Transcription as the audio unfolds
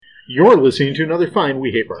You're listening to another fine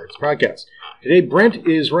We Hate Bards podcast. Today, Brent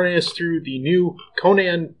is running us through the new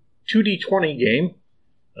Conan 2D20 game,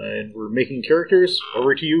 and we're making characters.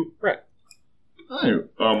 Over to you, Brent. Hi.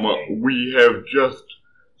 We have just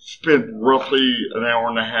spent roughly an hour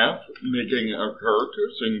and a half making our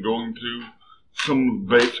characters and going through some of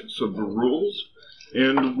the basics of the rules,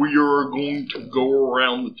 and we are going to go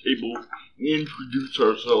around the table, introduce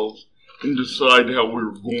ourselves, and decide how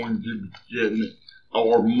we're going to begin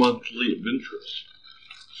our monthly adventures.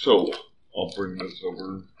 So, I'll bring this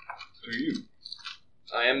over to you.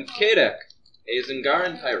 I am Kadek, a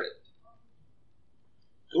Zingaran pirate.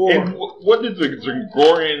 And what is the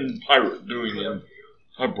Zingorian pirate doing in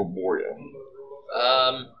Hyperborea?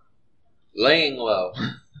 Laying low.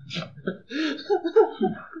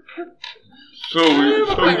 So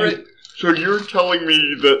you're telling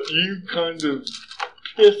me that you kind of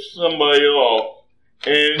pissed somebody off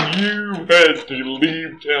and you had to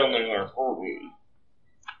leave town in a hurry?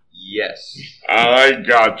 Yes. I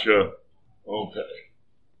gotcha. Okay.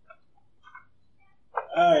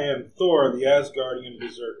 I am Thor, the Asgardian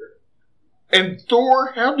Berserker. And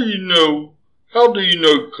Thor, how do you know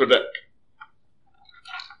Kodak?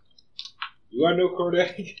 Do I know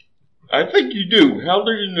Kodak? I think you do. How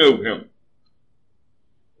do you know him?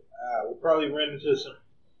 We probably ran into some...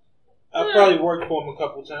 I probably worked for him a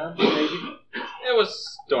couple times, maybe. It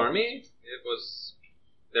was stormy.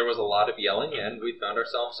 There was a lot of yelling, and we found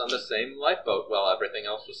ourselves on the same lifeboat while everything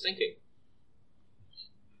else was sinking.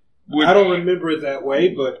 I don't remember it that way,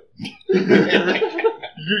 but... You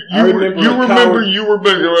remember you were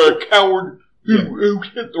a coward who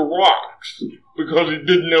hit the rocks because he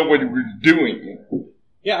didn't know what he was doing.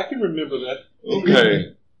 Yeah, I can remember that.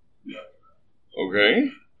 Okay.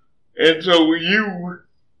 Okay. And so you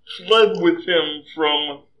fled with him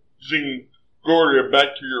from Zingoria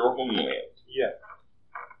back to your homeland. Yeah.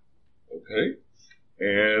 Okay.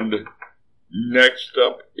 And next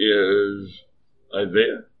up is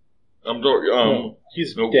Isaiah. I'm sorry.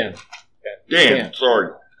 He's nope. Dan. Dan.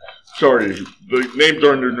 Sorry. The names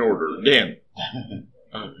aren't in order. Dan.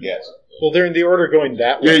 Yes. Well, they're in the order going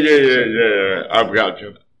that way. Yeah. I've got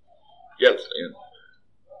you. Yes, Dan.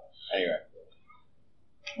 Anyway.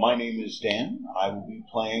 My name is Dan. I will be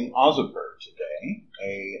playing Ozipur today,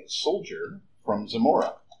 a soldier from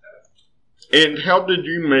Zamora. And how did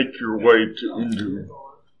you make your way into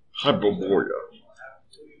Hyperborea?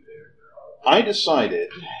 I decided,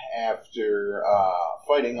 after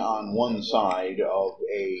fighting on one side of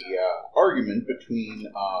a argument between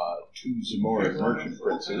two Zamoran merchant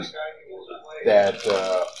princes, that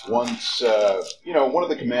once, one of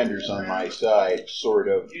the commanders on my side sort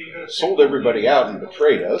of sold everybody out and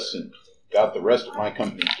betrayed us and got the rest of my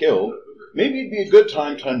company killed, maybe it'd be a good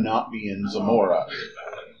time to not be in Zamora.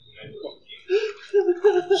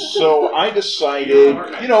 So I decided,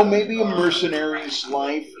 maybe a mercenary's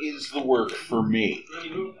life is the work for me,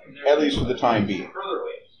 at least for the time being.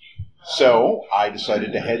 So I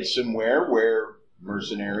decided to head somewhere where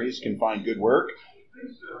mercenaries can find good work,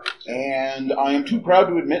 and I am too proud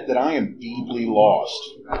to admit that I am deeply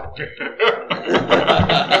lost.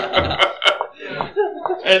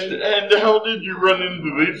 And how did you run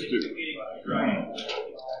into these two?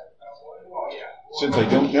 Since I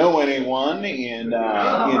don't know anyone in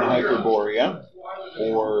Hyperborea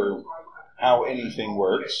or how anything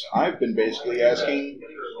works, I've been basically asking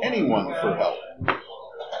anyone for help.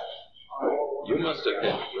 You must have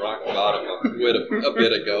hit rock bottom a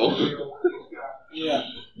bit ago. Yeah.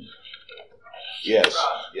 Yes,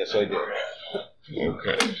 I did.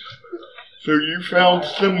 Okay. So you found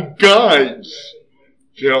some guides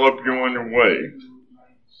to help you on your way.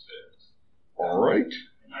 All right.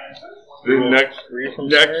 The next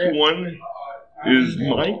one is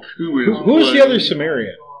Mike, Who is the other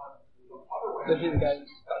Sumerian?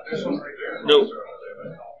 No,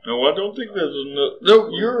 I don't think there's another. No,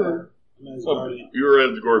 you're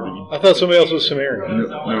Asgardian. I thought somebody else was Sumerian.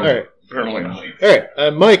 No. All right. Apparently not. All right.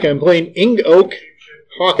 I'm Mike. I'm playing Ing Oak,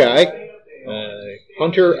 Hawkeye,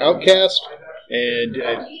 Hunter Outcast, and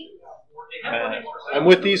I'm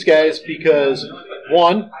with these guys because,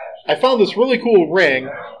 one, I found this really cool ring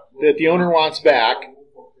that the owner wants back,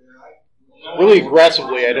 really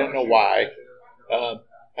aggressively. I don't know why.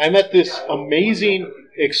 I met this amazing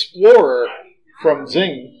explorer from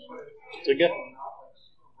Zamora,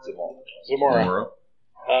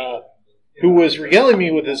 who was regaling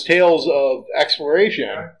me with his tales of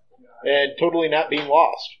exploration and totally not being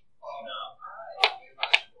lost.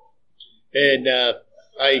 And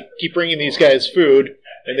I keep bringing these guys food,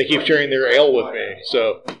 and they keep sharing their ale with me,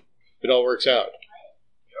 so it all works out.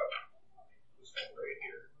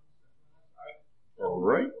 All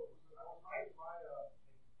right.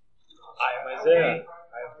 There,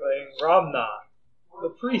 I'm playing Ramna, the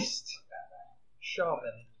priest,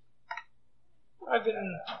 shaman. I've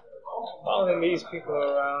been following these people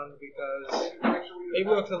around because they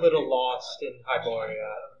looked a little lost in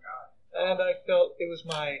Hyboria, and I felt it was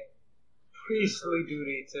my priestly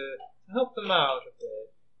duty to help them out a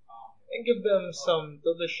bit and give them some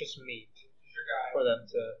delicious meat for them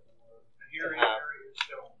to have.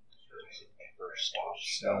 Never stop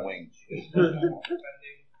snowing.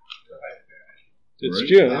 It's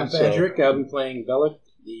June. I'm so- Patrick. I'll be playing Velik,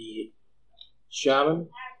 the shaman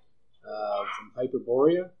from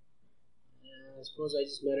Hyperborea. And I suppose I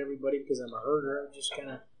just met everybody because I'm a herder. I'm just kind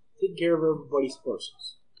of taking care of everybody's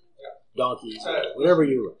horses, donkeys, whatever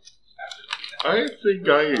you like. I think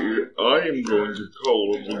I am going to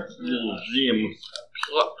call a little gem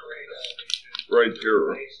plot right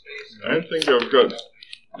here. I think I've got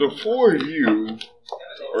the four of you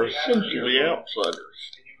are essentially outsiders.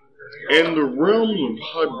 And the realms of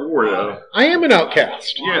Hyboria, I am an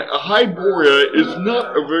outcast. yeah, Hyboria is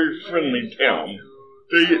not a very friendly town.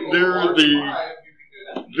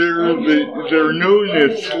 They're known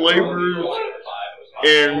as slavers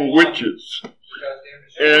and witches.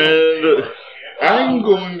 And I'm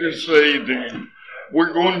going to say that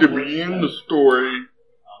we're going to begin the story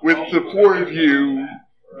with the four of you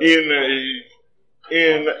in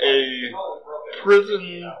a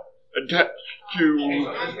prison attached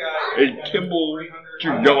to a temple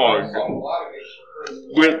to Dog,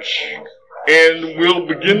 and we'll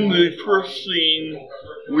begin the first scene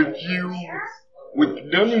with you with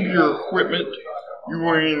none of your equipment. You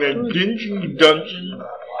are in a dingy dungeon,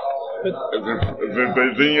 if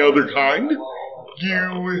there's any other kind.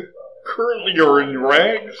 You currently are in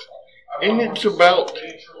rags, and it's about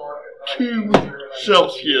 2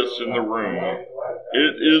 Celsius in the room.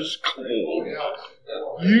 It is cold.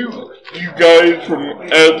 You guys from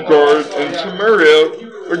Asgard and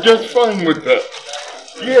Samaria are just fine with that.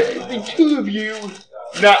 Yeah, the two of you,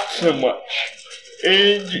 not so much.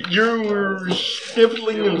 And you're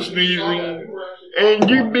sniffling and sneezing, and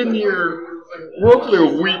you've been here roughly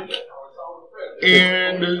a week,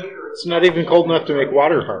 and It's not even cold enough to make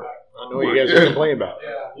water hard. I know what you guys are complaining about.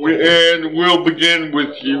 we'll begin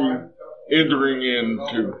with you entering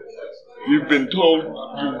into. You've been told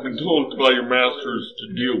by your masters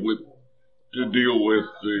to deal with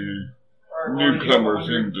the newcomers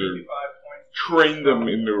and to train them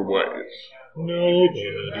in their ways.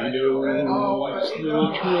 Nobody knows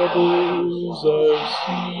the troubles I've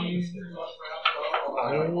seen.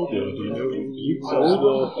 Nobody knows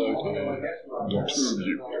The two of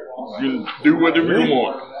you. You can do whatever you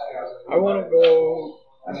want. I want to go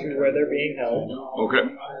to where they're being held, Okay.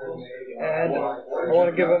 and I want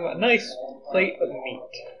to give them a nice plate of meat.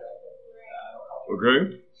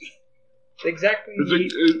 Okay. Exactly. Is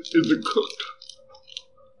it cooked?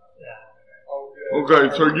 Okay,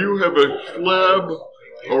 so you have a slab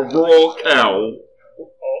of raw cow.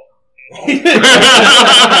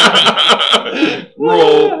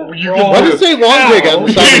 Raw. You can Why does it say long pig on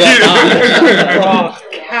the side of that Raw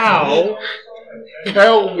cow.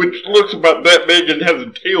 cow which looks about that big and has a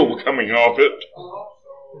tail coming off it,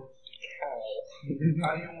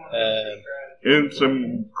 and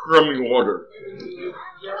some crummy water.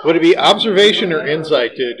 Would it be observation or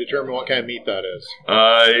insight to determine what kind of meat that is?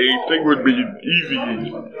 I think it would be an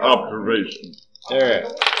easy observation. Alright.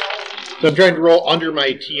 So I'm trying to roll under my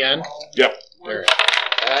TN. Yep. Alright.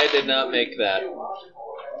 I did not make that.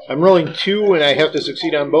 I'm rolling 2 and I have to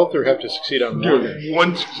succeed on both or have to succeed on one? Good.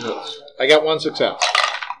 One success. I got 1 success.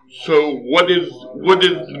 So what is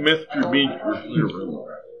the Mr. Meat you're serving?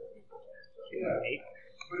 Human meat.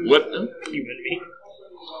 What? Human meat.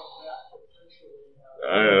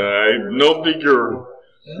 I don't think you're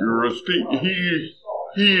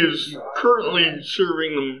he is currently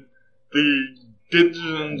serving them the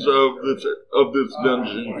denizens of this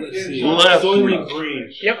dungeon. Last Soylent week.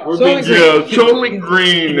 Green. Yep. We're so being- Yeah, Soylent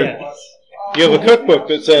Green. Yes. You have a cookbook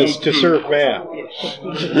that says to serve man.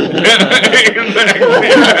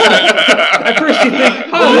 At first you think,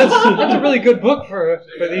 oh, that's a really good book for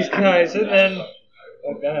these guys, and then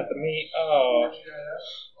look down at the meat. Oh,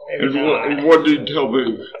 maybe not. And what did you tell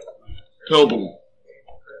them? Tell them.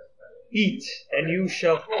 Eat, and you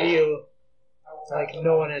shall feel like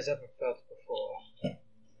no one has ever felt before.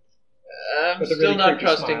 I'm With a still really not creepy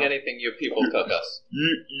trusting smile. anything you people cook us.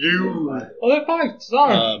 You Oh, they're fine.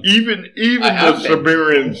 Sorry. even I the have been.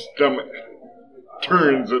 Sumerian stomach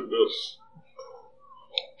turns at this.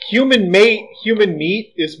 Human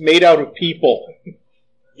meat is made out of people.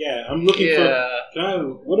 Yeah, I'm looking Yeah.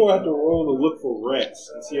 for. What do I have to roll to look for rats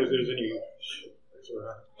and see if there's any?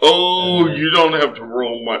 Oh, you don't have to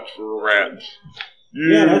roll much for rats.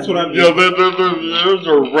 Yeah, that's what I'm Yeah, there's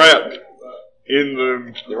a rat in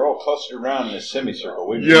the... They're all clustered around in a semicircle,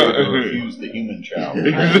 waiting Yeah. for you to refuse the human chow.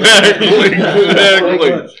 Exactly.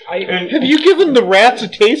 Have you given the rats a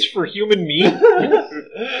taste for human meat?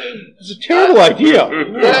 It's a terrible idea.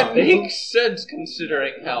 That makes sense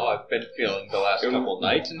considering how I've been feeling the last couple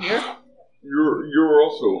nights in here. You're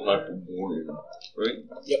also Hyperborean, right?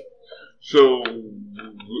 Yep. So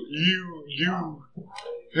you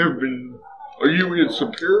have been. Are you his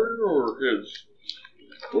superior or his?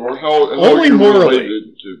 Or how Only you morally.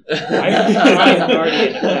 related to? I'm a shrine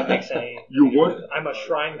guardian, if that makes any. You what? I'm a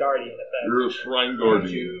shrine guardian, if that. You're a shrine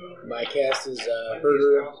guardian. My caste is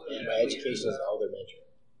herder, and my education is elder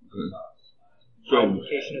mentor. So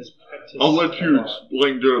Education is practice. I'll let you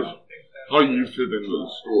explain to us how you fit into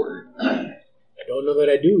the story. I don't know that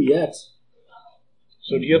I do yet.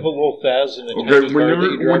 So do you have a little Faz and a Okay, tiny car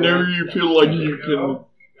that you drive whenever around? you feel like you can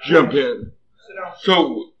jump in.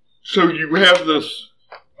 So you have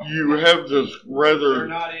this rather,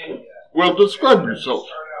 well, describe yourself.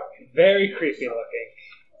 Very creepy looking.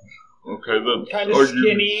 Okay, that's, Kinda are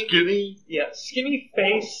skinny. you skinny? Yeah, skinny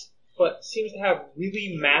face, but seems to have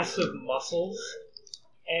really massive muscles,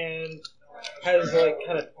 and has like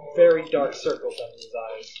kind of very dark circles under his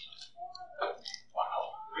eyes.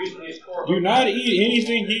 Do not eat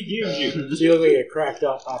anything he gives you. So you look like a cracked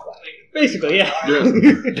up Popeye. Basically, yeah.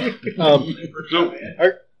 So,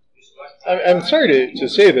 I'm sorry to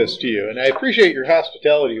say this to you, and I appreciate your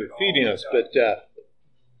hospitality with feeding us, but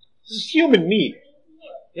this is human meat.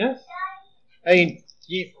 Yes. I mean,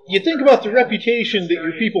 you think about the reputation that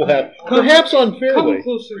your people have, perhaps Come unfairly.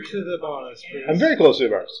 closer to the bars, please. I'm very close to the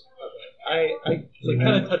bars. I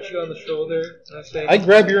kind of touch you on the shoulder, and I say, I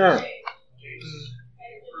grab your arm.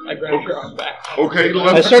 I grab your arm back. okay,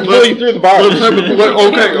 I start pulling you through the bars. Let's have it.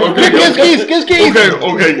 Okay. Kiss keys, kiss keys!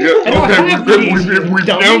 Okay. We've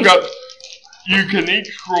now dummy. got. You can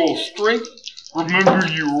each roll strength. Remember,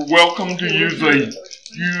 you're welcome to use a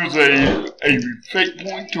fate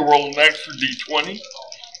point to roll an extra d20,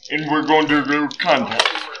 and we're going to do contest.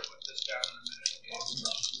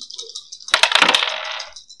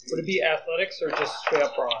 Would it be athletics or just straight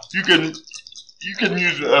up brawn? You can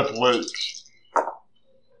use athletics.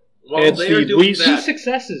 While It's they the are doing least- 2 that,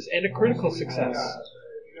 successes and a critical success.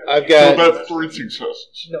 I've So got. that's 3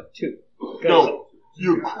 successes. No, 2. No,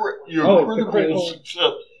 your Oh, the critical critical-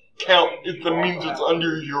 success count if that means it's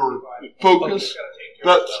under your focus.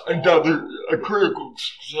 That's another. A critical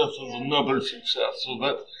success is another success. So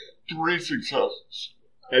that's 3 successes.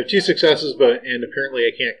 I have 2 successes, and apparently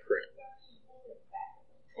I can't crit.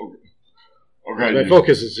 Okay. My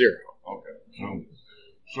focus is 0. Okay.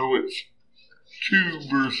 So it's 2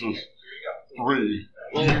 versus 3.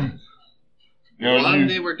 Well, Now while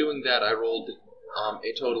they were doing that, I rolled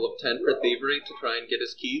a total of 10 for thievery to try and get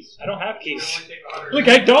his keys. I don't have keys. Look,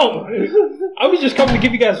 I don't. I was just coming to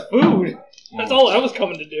give you guys food. That's all I was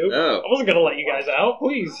coming to do. Oh. I wasn't going to let you guys out.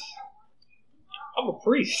 Please. I'm a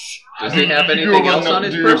priest. Does he have anything else on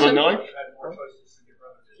his Do you have a person? knife?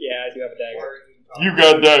 Yeah, I do have a dagger. You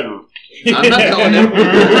got a dagger. I'm not telling him.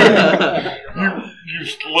 You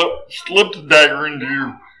slipped the dagger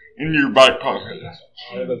into your back pocket,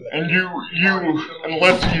 and you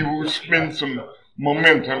unless you spend some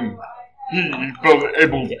momentum, he's been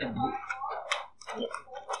able to.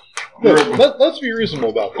 Look, let's be reasonable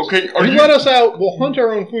about this. Okay, You let us out, we'll hunt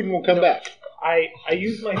our own food, and we'll come back. I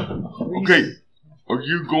use my priest. Okay, are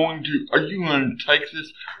you going to take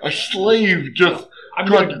this? A slave just I'm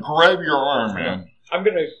tried gonna- to grab your arm, man. I'm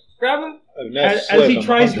going to grab him. And that's As he slip, I'm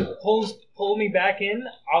tries a to hunter. pull me back in,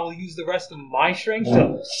 I'll use the rest of my strength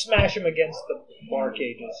to smash him against the bar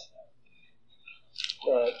cages.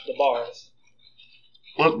 The bars.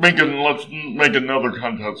 Let's make another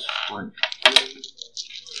contest strength.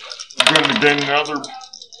 You're going to gain another.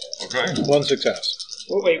 Okay. 1 success.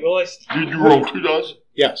 Wait, will I? Did you roll 2 dice?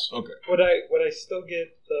 Yes. Okay. Would I still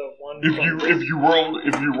get the one? If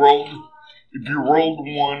you rolled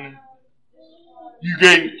 1, you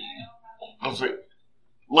gained. Let's see.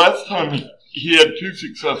 Last time he had 2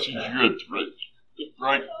 successes, you had 3,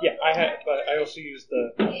 right? Yeah, I had, but I also used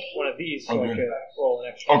the one of these so I Okay. could roll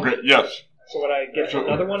an extra. Okay. Yes. So would I get So-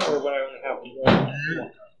 another one, or would I only have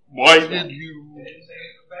one? Why did you?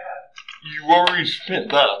 You already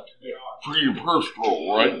spent that for your first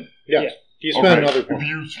roll, right? Yeah. Yeah. You spend Okay. another If point.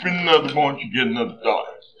 you spend another point, you get another die.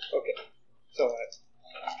 Okay. So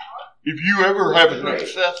If you ever have an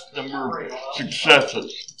excess number of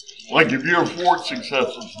successes, like if you have 4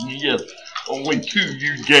 successes and you get only 2,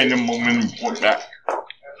 you gain a momentum point back.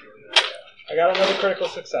 I got another critical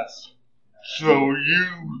success. So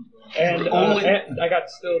you And only I got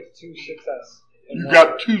still 2 success. you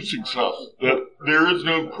got 2 successes. That there is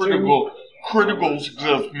no critical. Critical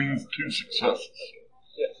success means 2 successes.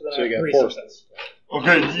 Yeah, so, So you got 3 4. success.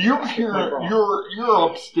 Okay, you're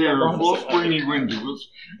upstairs. Let's bring you into this,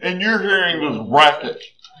 and you're hearing this racket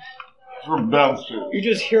from downstairs. You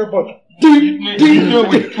just hear a bunch. You know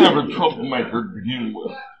he's kind of a troublemaker to begin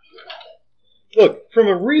with. Look, from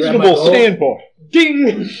a reasonable Grab my gold. standpoint, Ding!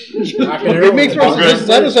 it makes more Okay. sense.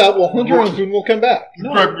 Let us out. We'll hunt around food and we'll come back. You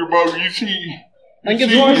grab your bow. You see. And You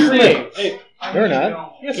get see more your- slaves. Hey, They're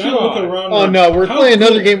not. Yes, can you I look are. around? Oh no, we're How playing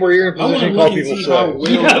another good- game where you're in a I want position to to call look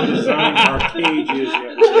and people see how slaves. well designed our cage is.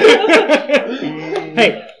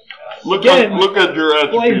 Hey, Look Again, look at your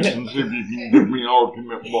blame attributes him. and see if you can give me an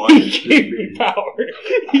argument why he it should gave me be. power.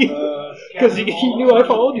 Because he knew I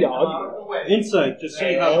followed Yogg. Insight to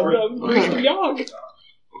see how great. I'm pretty sure Yogg.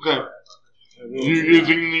 Okay. You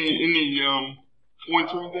using any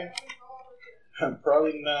points or anything? I'm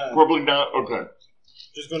probably not. Probably not. Okay.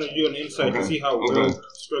 Just gonna do an insight to Okay. see how Okay. well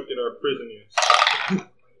constructed our prison is.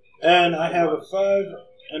 And I have a 5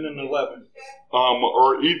 and an 11.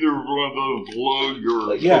 Are either one of those below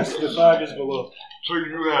your? Yes, the 5 is below. So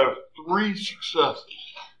you have 3 successes.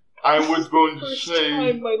 I was going to First say,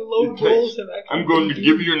 time my low it takes- rolls have actually I'm going to been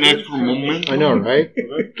give you an good extra for me. moment. I know, right?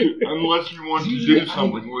 Unless you want to do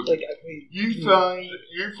something with Like, it. I mean, You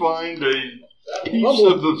find a piece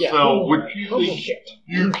Rumble- of the yeah, cell Rumble- which you Rumble think shit.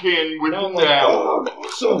 you can Now within I'm the like, hour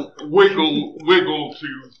so wiggle to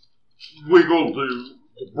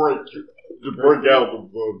break out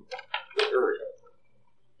of the area.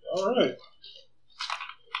 Alright.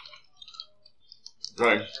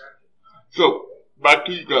 Okay. So back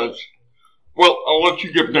to you guys. Well, I'll let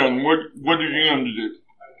you get done. What are you going to do?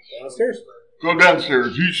 Downstairs. Go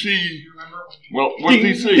downstairs. You see. Well, what do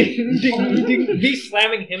you see? Ding, ding, ding. Me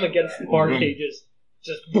slamming him against the bar cages.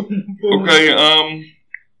 Just boom, boom. Okay.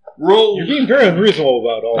 Roll. You're being very unreasonable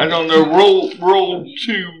about all I this. don't know. Roll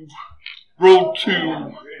two. Roll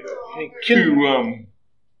two. Hey, Two.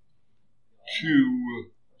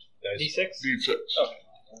 D6? D6.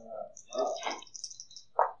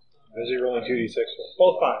 Busy rolling 2d6.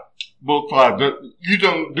 Both 5. Both 5. But you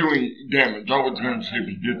don't do any damage. I was going to say if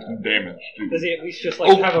you did some damage too. Does he at least just like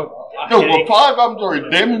Oh, have a No, well, headache? 5. I'm sorry.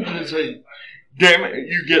 Damage is a damage.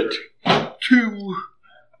 You get 2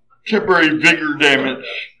 temporary vigor damage,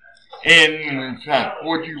 and in fact,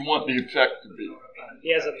 what do you want the effect to be?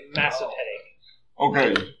 He has a massive headache.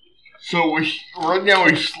 Okay. So right now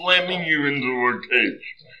he's slamming you into a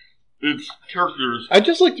cage. Its characters. I'd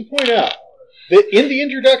just like to point out that in the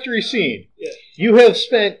introductory scene, Yeah. you have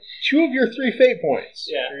spent 2 of your 3 fate points,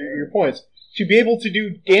 Yeah. or your points, to be able to do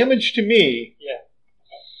damage to me Yeah.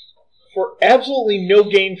 for absolutely no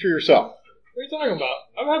gain for yourself. What are you talking about?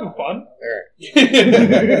 I'm having fun.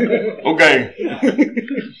 Okay.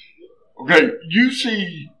 Okay. You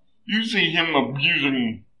see him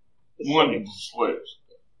abusing one of the slaves.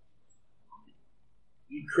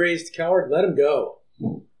 You crazed coward, let him go.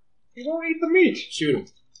 He won't eat the meat. Shoot him.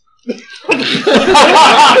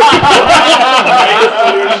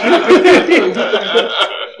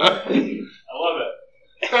 I love it.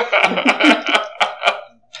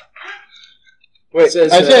 Wait,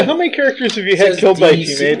 Says, Isaiah, how many characters have you had says killed by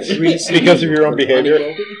DC teammates because of your own behavior?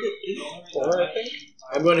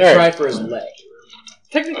 I'm going to Alright. try for his leg.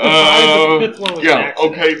 Technically 5, but the 5th one was an Yeah.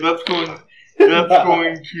 accident. Okay. That's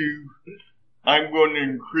going to. I'm going to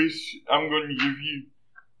increase. I'm going to give you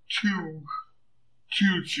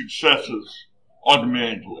two successes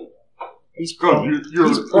automatically. He's Because prone. you're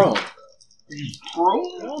He's prone. He's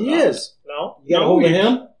prone. No, He is. No. You got a no, hold of he's-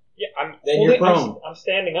 him? Yeah, I'm Then you're holding- prone. I'm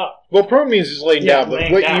standing up. Well, prone means he's laying Yeah, down, but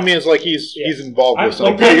laying what down. you mean is like he's involved I'm with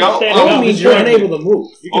something. Okay, I'm I'll- standing I'll- up. Prone means you're unable to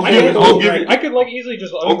move. I'll I give could- it. I'll give it. I could like easily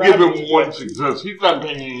just I'll unwrap give you. him one success. He's not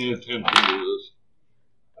paying any attention to this.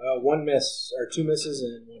 1 miss, or 2 misses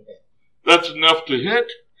and 1 hit. That's enough to hit.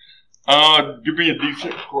 Give me a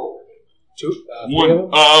D6 roll. 3 One. of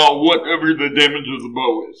them? Whatever the damage of the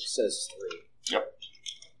bow is. Says 3. Yep.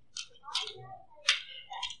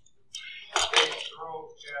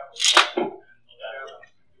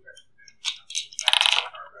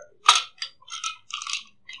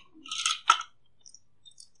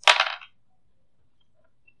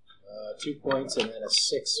 Uh, 2 points and then a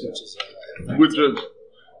 6, which is a... Which is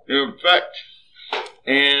in effect.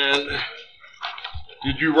 And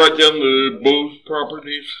did you write down the bow's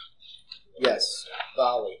properties? Yes.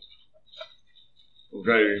 Volley.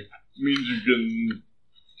 Okay. Means you can.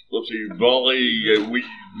 Let's see. Volley. We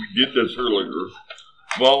did this earlier.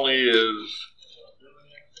 Volley is.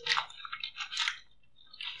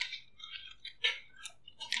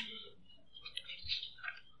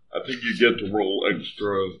 I think you get to roll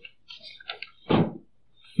extra.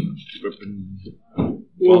 Weapon.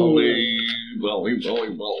 Volley.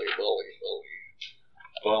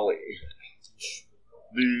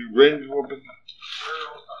 The range weapon.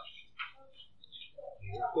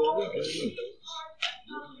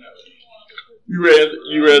 You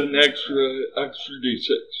add an extra d6.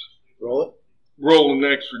 Roll it. Roll an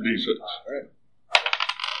extra d6. Alright.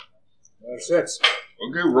 Another 6.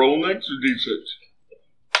 Okay, roll an extra d6.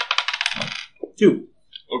 2.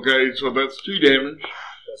 Okay, so that's 2 damage.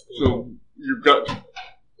 So you've got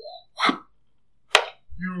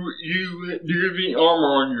you do you have any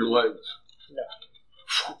armor on your legs? No.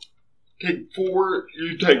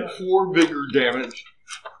 You take 4 vigor damage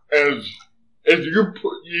as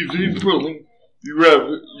he's pulling. You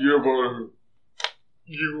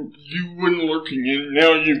wouldn't looking in.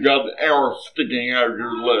 Now you've got the arrow sticking out of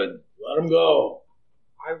your leg. Let him go.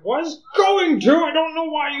 I was going to. I don't know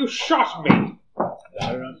why you shot me.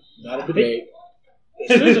 Not a debate.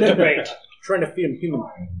 This is a debate. Trying to feed him human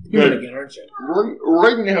again, aren't you?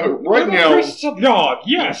 Right now, Chris of Yog,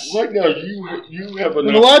 yes. right now you have From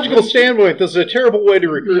a logical standpoint, this is a terrible way to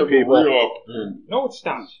recruit people. No, it's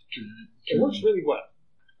not. It works really well.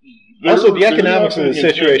 Also, the economics of the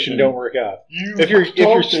situation don't work out. If you're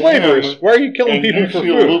slavers, why are you killing people for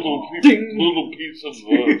food? Little piece of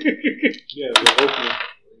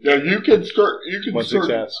yeah, you can start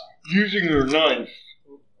using your knife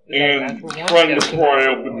and trying to pry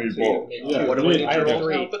open these bars. Yeah, what do we need to roll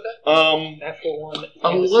to help with that? Natural 1.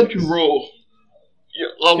 I'll let you roll. Yeah,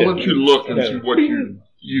 I'll let you look and see what you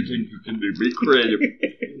think you can do. Be creative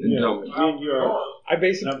and tell me. I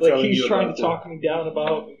basically, he's trying to talk me down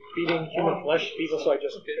about feeding human flesh to people, so I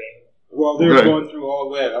just Well, they're going through all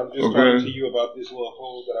that. I'm just talking to you about this little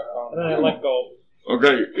hole that I found. and then I let go.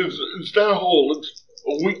 Okay, it's not a hole. It's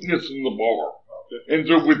a weakness in the bar. And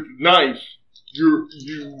so with the knife, you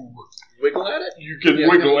Wiggle at it? You can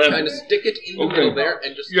wiggle at it. Kind of stick it in the middle there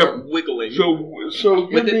and just start wiggling. So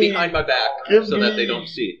with it behind my back so that they don't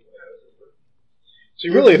see. So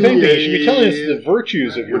really, if anything, you should be telling us the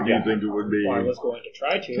virtues of your What do you guy. think it would be? Well, I was going to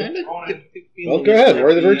try to. Well, go ahead.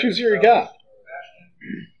 What are the virtues of your guy?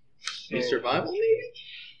 Be survival, maybe?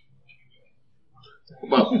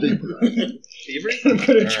 About thievery? Thievery? I'm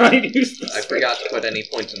going to try to use this. I forgot to put any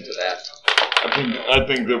points into that. I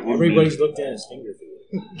think that would Everybody's looked at his finger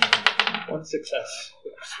food. 1 success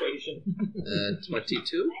with persuasion.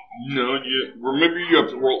 22? No, remember you have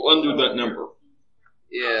to roll under that number.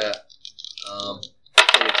 Yeah.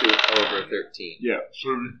 22 over 13. Yeah,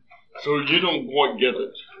 so you don't quite get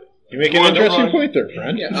it. You make an interesting point there,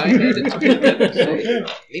 friend. Yeah, I had it to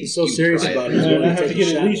be He's so serious about it. He's I willing to have to take get a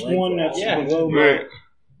at shot least like one that. that's below my... Right.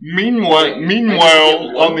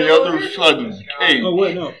 Meanwhile, on the other side of the cage, Oh,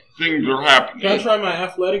 wait, no. things are happening. Can I try my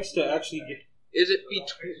athletics to actually get... Is it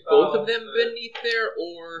between both of them beneath there,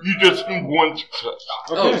 or... You just need 1 success.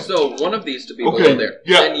 Oh, so one of these to be Okay, below there.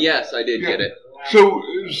 yeah. Then yes, I did get it. So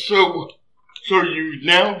you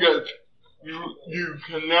now get you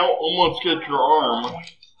can now almost get your arm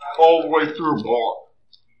all the way through a bar.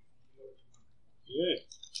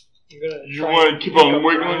 You want to keep on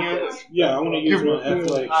wiggling it? Yeah, I want to use my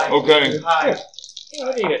athletics. Okay.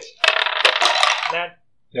 I need it.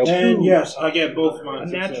 Nope. And yes, I get both my A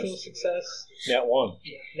natural success, Nat 1.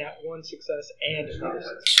 nat 1 success, and another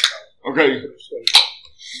success. Okay.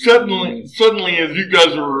 Suddenly, as you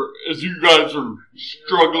guys are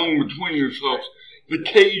struggling between yourselves, the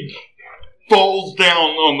cage falls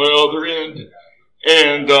down on the other end,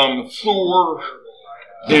 and Thor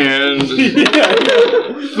and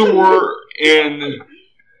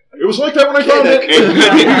It was like that when I found it.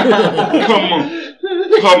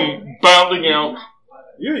 come bounding out.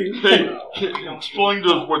 Yeah, you Hey, explain to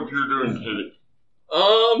us what you're doing, Kitty.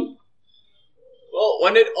 Well,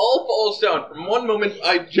 when it all falls down, from one moment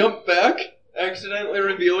I jump back, accidentally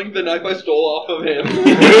revealing the knife I stole off of him.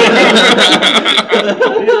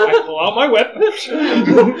 I pull out my weapon.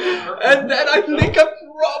 And then I think I'm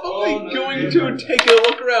probably going to take a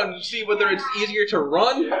look around and see whether it's easier to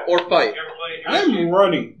run or fight. I'm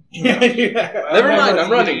running. Never mind,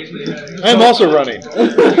 I'm running. I'm also running.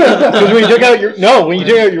 Because when you take out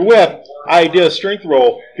your whip, I did a strength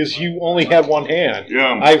roll because you only have one hand.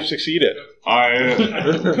 Yeah. I've succeeded. Okay.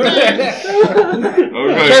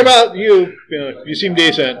 Sorry about you. You seem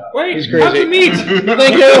decent. Wait, He's crazy. have to meet.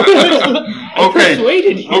 Thank you.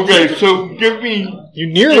 Persuaded you. Okay, so give me You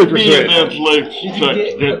nearly an persuaded me. athletics check.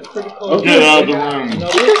 Get out of the room. No,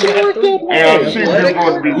 And I assume you're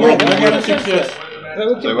going to be I got a running. success.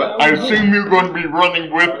 I assume you're going to be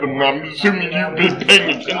running with them. I'm assuming you've been paying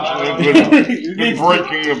attention to them and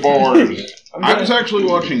breaking the bars. I was actually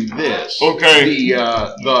watching this. Okay.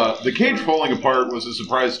 The cage falling apart was a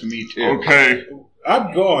surprise to me too. Okay.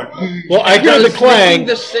 I'm going. Well, I hear the Making clang.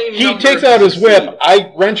 the same He number takes of out his whip. succeed.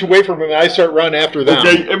 I wrench away from him and I start running after them.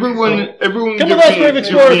 Okay, everyone Come give with us, me Brave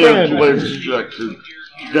Explorer friend. athletics check to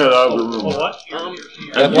get out of the room. What?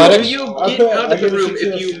 Athletics? You I get bet out I of the get a room if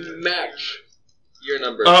success. you match your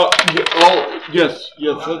number. Yes,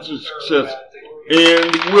 that's a success.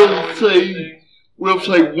 And we'll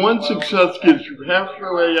say one success gets you half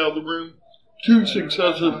the way out of the room, 2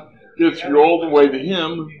 successes gets you all the way to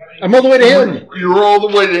him. I'm all the way to him. You're all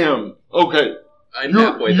the way to him. Okay. I'm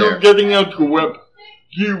halfway You're there. getting out your whip.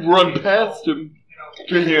 You run past him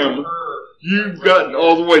to him. You've gotten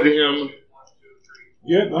all the way to him.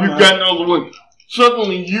 Yep, You've gotten all the way.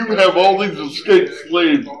 Suddenly you have all these escaped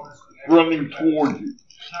slaves running toward you.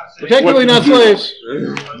 We're technically not slaves.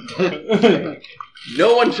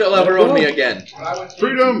 No one shall ever own me again.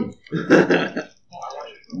 Freedom!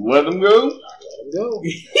 Let them go. Go.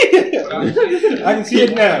 I can see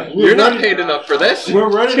it now. You're not paid enough for this. We're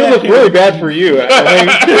running It's going to at look him. really bad for you.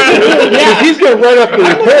 Because he's going to write up the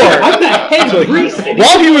report. I'm the head priest.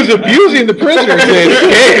 While he was abusing the prisoners in his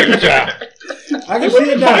cage. I can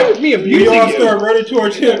see it now. with me We abusing all you. start running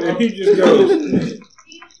towards him, and he just goes.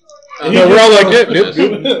 No, we're all like, nip, nip,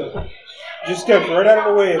 nip. Just steps right out of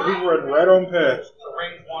the way, and we run right on past.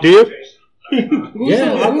 Do you?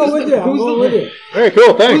 Yeah, I'll go with you. I'm going with you. Very cool,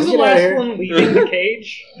 Who's thanks. the Get outta last here. one leaving the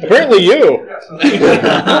cage? Apparently you. No,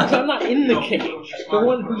 'cause I'm not in the cage. The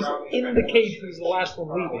one who's in the cage who's the last one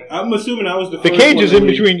leaving. I'm assuming I was the The first cage one is to in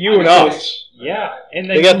leave. between you and us. Yeah, and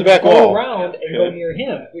then They got the back go wall. around and go near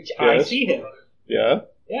him, which I Yes. see him. Yeah.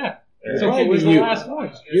 Yeah. It's So he probably was the you. last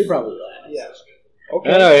one. You're probably last. Yeah. I Okay.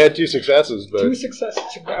 know I had 2 successes, 2 but successes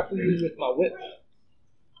to grapple you with my whip.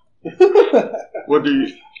 What do you...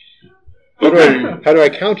 how Okay. do I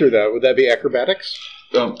counter that? Would that be acrobatics?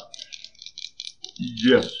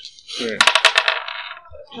 Yes.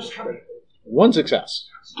 1 success.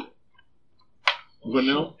 What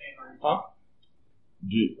now? Huh?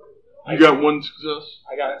 You got 1 success?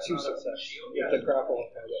 I got 2 successes with the grapple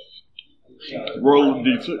with my whip. Roll a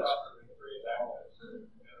d6.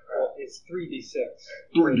 Well, it's 3d6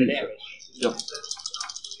 for the 3d6. damage. Yep.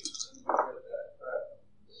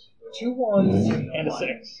 2 1s and a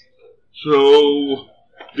 6. So,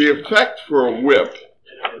 the effect for a whip.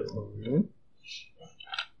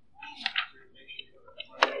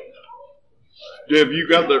 Have you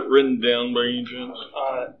got that written down by any chance?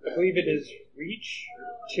 I believe it is reach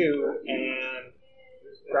 2 and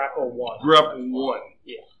grapple 1. Grapple 1.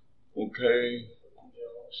 Yeah. Okay.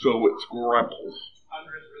 So it's grapple.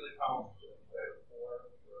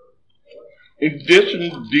 In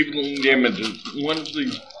addition to dealing damages, one of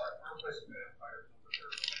the...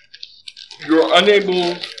 You're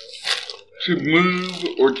unable to move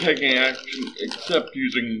or take an action except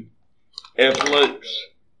using athletics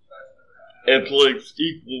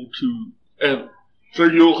equal to... So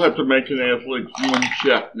you'll have to make an athletics 1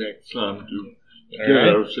 check next time to get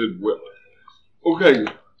out of said whip. Okay,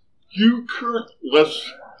 you let's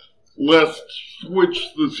switch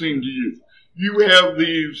the scene to you.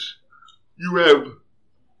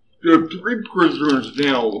 There are 3 prisoners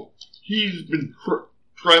now. He's been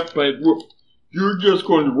trapped by a whip. You're just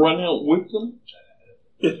going to run out with them?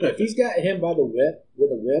 If he's got him by the whip, with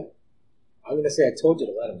a whip, I'm going to say I told you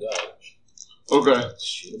to let him go. Okay,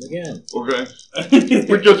 Shoot him again. okay.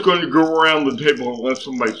 We're just going to go around the table and let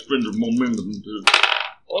somebody spend their momentum to...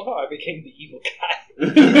 Love how I became the evil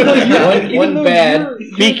guy. One bad.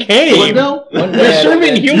 Became. One You're bad. serving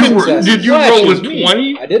and human two successes. Did you Flash roll a is me.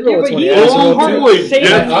 20? I did roll Yeah, a but 20. he I also Oh, rolled two- holy saved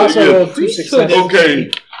yes, I also yes. rolled 2 Priesthood. successes.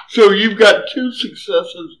 Okay, so you've got 2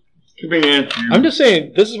 successes coming at you. I'm just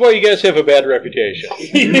saying, this is why you guys have a bad reputation.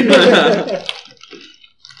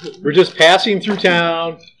 We're just passing through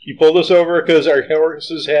town. You pulled us over because our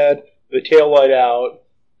horses had the tail light out.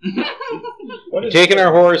 What You're is taking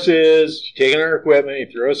our horses, you're taking our equipment, you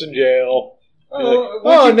throw us in jail. You're like, Oh,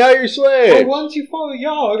 oh, now you're well, slaves. once you follow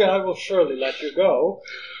Yogg, I will surely let you go.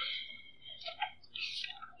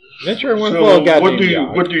 Not sure I want to So follow goddamn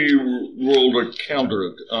what do you roll to counter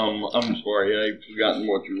it? I'm sorry, I've forgotten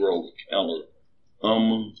what you rolled to counter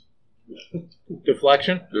it.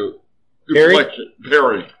 Deflection? The Parry? deflection,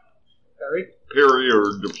 parry or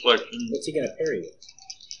deflection. What's he going to parry with?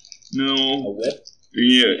 A No, whip?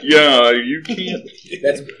 yeah, you can't.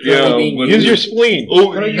 That's Yeah, being when- Use your spleen.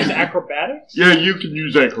 Oh, Can I use acrobatics? yeah, you can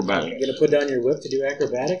use acrobatics. You're going to put down your whip to do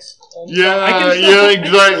acrobatics? Yeah,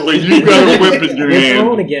 exactly. You got a whip in your You're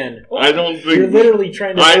thrown hand. again. I don't You're think. literally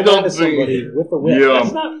trying to I hold don't on to think- somebody with a whip. Yeah.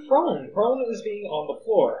 That's not prone. Prone is being on the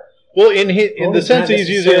floor. Well, in the Well, sense not he's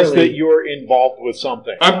using is necessarily. that you're involved with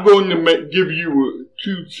something. I'm going to give you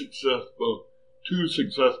two success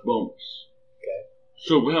bonus. Okay.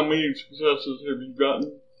 So how many successes have you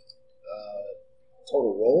gotten?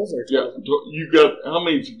 Total rolls or Yeah, you got, how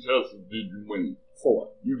many successes did you win? 4?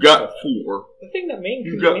 You got 4. The thing that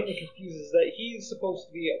You got- mainly confuses is that he's supposed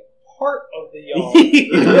to be a part of the y'all. I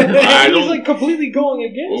And he's don't- like completely going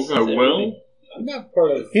against Okay, everything. well, I'm not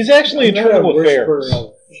part of. He's actually I'm not a internal worshiper affairs.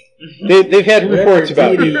 of They've had reports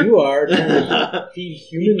whatever about deity it. you are trying to feed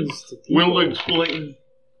humans to people. we'll explain.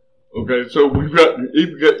 Okay, so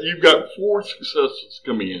you've got 4 successes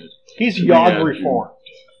coming in. He's Yeah, Yog reformed.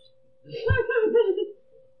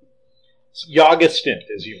 Yogistant,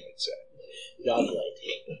 as you might say. Godlike.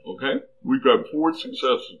 Okay, we've got 4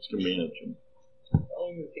 successes coming at you. I'll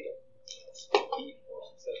even take a eat for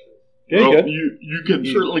successes. Okay, Well, good. you can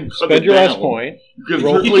certainly cut Spend it your down. last point. You can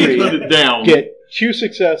roll certainly 3, cut it down. Get 2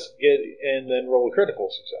 success, and then roll a critical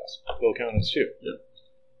success. They'll count as 2. Yeah, I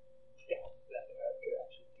could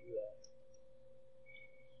actually do that.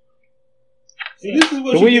 See, this is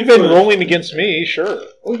what The you way get you've been for- rolling against me, sure.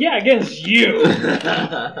 Well, yeah, against you.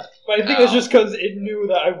 But I think it's just because it knew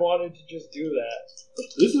that I wanted to just do that.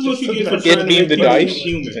 This is what you get for Get trying to beam make the people dice.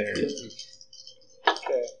 human.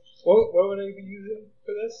 Okay. What would I be using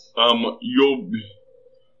for this? You'll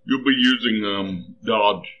be using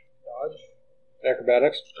dodge. Dodge?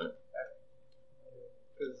 Acrobatics?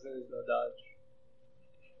 Because there's no dodge.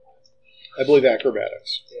 I believe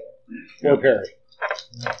acrobatics. Yeah. Or parry.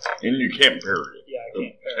 And you can't parry it. Yeah, I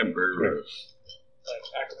can't parry. Can't parry it.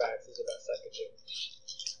 Like, acrobatics is the best I could do.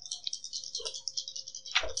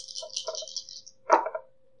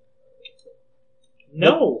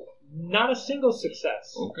 No! Not a single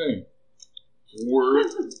success. Okay.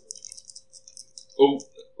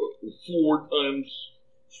 4 times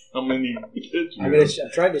how many hits you I'm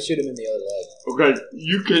trying to shoot him in the other leg. Okay,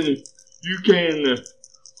 you can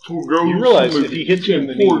forego. You realize some if of- he hits you in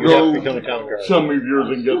the knee, you have to become a town guard. some of yours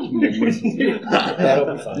and get some momentum.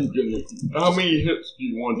 That'll be fine. How many hits do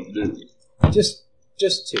you want to do? Just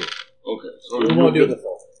 2. Okay, so We you won't do get, the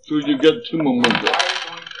full. so you get 2 momentum.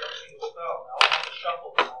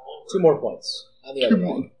 2 more points on the other Two leg.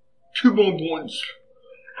 more, 2 more points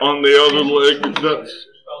on the other leg.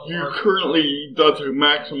 That's a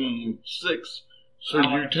maximum of 6. So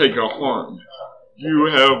you take a harm. You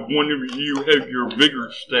have your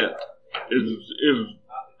vigor stat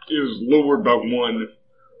is lowered by 1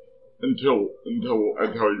 until I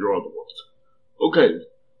tell you otherwise. Okay.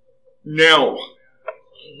 Now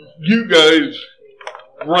you guys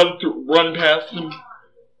run past him.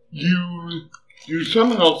 You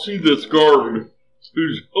somehow see this guard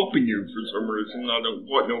who's helping you for some reason. I don't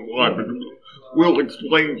quite know why, but we'll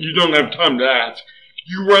explain. You don't have time to ask.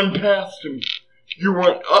 You run past him. You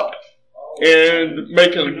run up and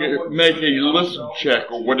make a listen check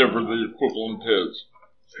or whatever the equivalent is.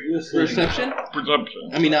 Perception? Perception.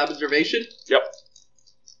 I mean, observation? Yep.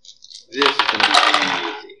 This is going to be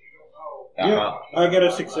easy. Yeah, I got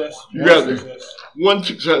a success. You got it. Success. 1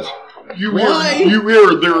 success. You Why? hear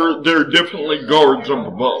there are definitely guards up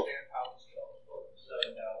above.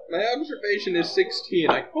 My observation is 16.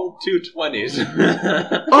 I rolled 2 20s.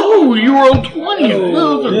 Oh, you rolled 20s.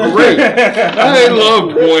 Those are Yeah. great. I love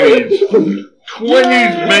 20s.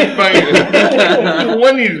 20s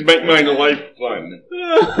make my life fun.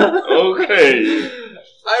 Okay.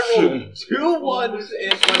 I rolled 2 1s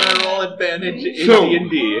when I roll advantage in So-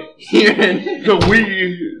 D&D.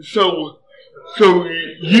 So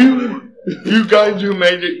you guys who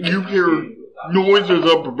made it, you hear noises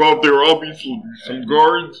up above. There are obviously some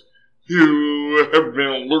guards who have been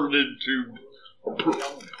alerted to a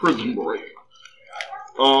prison break.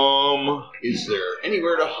 Is there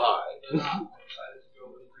anywhere to hide?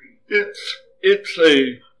 It's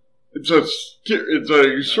a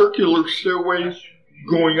circular stairway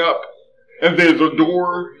going up, and there's a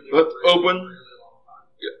door that's open.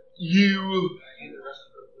 You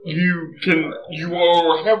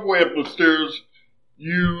are halfway up the stairs.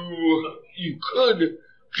 You could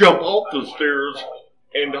jump off the stairs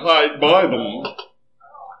and hide by them,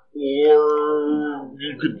 or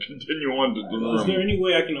you could continue on to the Is there room. any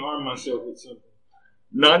way I can arm myself with something?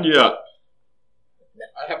 Not yet.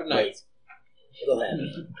 I have a knife. It'll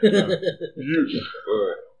happen. You,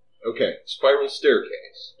 Okay, spiral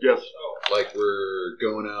staircase. yes, Like we're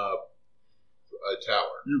going up a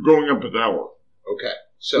tower. you're going up a tower. Okay,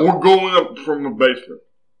 so Or going up from a basement.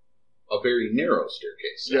 a very narrow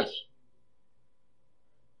staircase. Yes.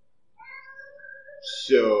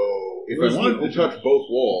 So if I wanted to touch both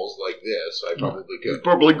walls like this, I probably You could.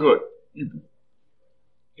 probably could.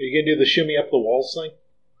 Are you going to do the shimmy up the walls thing?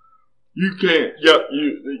 You can't. Yeah,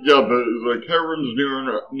 the cavern's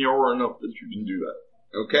narrow enough that you can do that.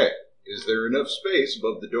 Okay. Is there enough space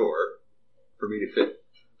above the door for me to fit?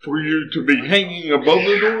 For you to be hanging above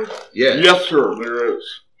the door? Yes. Yes, sir, there is.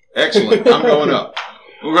 Excellent. I'm going up.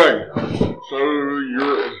 Okay.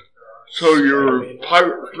 So your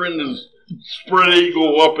pirate friend is spread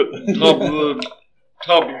eagle up at the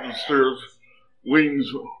top of the stairs. Wings.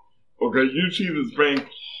 Okay, you see this man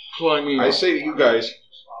climbing up. I say to you guys,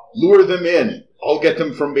 lure them in. I'll get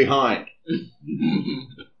them from behind.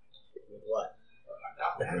 What?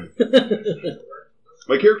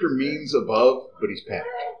 My character means above, but he's packed.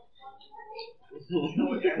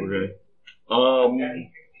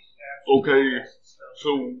 Okay. Okay.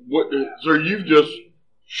 So what? So you've just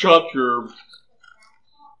shot your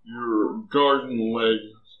guard in the leg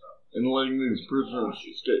and letting these prisoners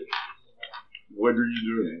escape. What are you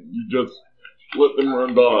doing? You just let them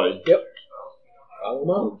run by. Yep. Follow them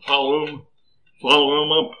up. Follow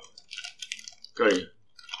them up. Okay.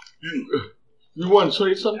 You want to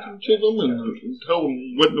say something to them and tell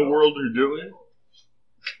them what in the world you're doing?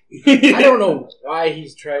 I don't know why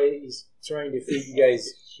he's trying to feed you guys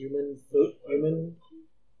human food.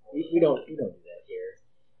 We don't do that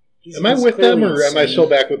here. Am I with them, or am I still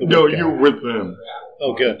back with the No, whip guy? you're with them.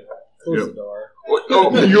 Oh, good. Close the door.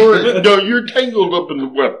 Oh, you're tangled up in the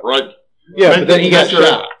web, right? Yeah, but then he got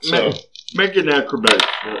shot. So, Make an acrobatics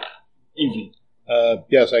check. Easy.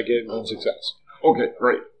 yes, I get one success. Okay,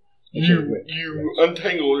 great. You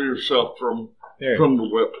untangle yourself from There. the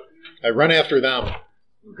whip. I run after them.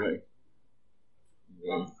 Okay.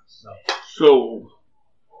 So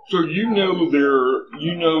you know there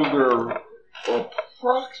are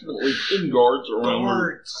approximately 10 guards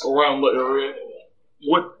around the area.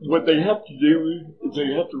 What they have to do is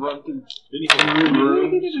they have to run through 3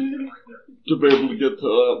 rooms to be able to get to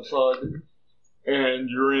the outside. And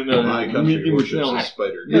you're in My a country medium-sized worships a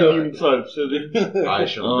spider. city. I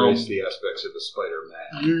shall embrace the aspects of a spider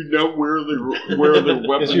man. You know where the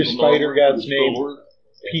weapons Is your spider and all god's is name stored.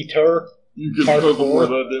 Peter? You can tell them where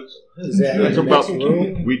that is. Is that That's in the about next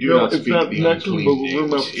room? We do No, not it's speak not the next to the unclean room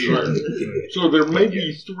names up here. there. So there may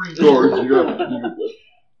be 3 guards you have to deal with.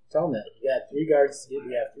 Tell them that. You got 3 guards to get.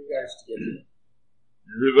 We have 3 guards to get to You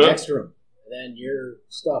hear the that? next room. And then your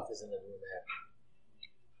stuff is in the room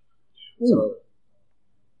after. So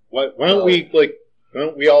Why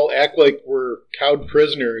don't we all act like we're cowed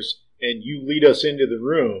prisoners, and you lead us into the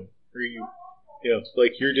room, or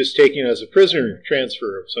like you're just taking us a prisoner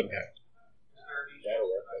transfer of some kind. that'll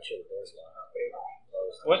work. Make sure the door's locked.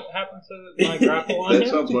 What happened to my grapple on That him?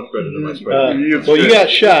 sounds much better than my spider. Well, you got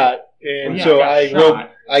shot, and Yeah, so I got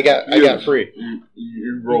I got free.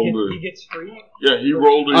 You rolled He a... gets free? Yeah, he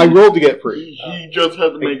rolled a... I rolled to get free. He just had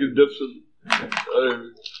to make a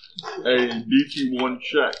DC-1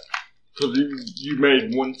 check. Because you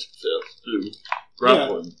made 1 success to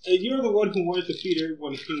grapple him. And you're the one who wanted to feed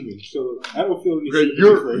everyone human, so I don't feel any Okay, sympathy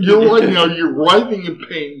for you're right now, you're writhing in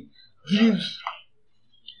pain.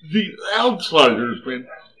 These outsiders, man,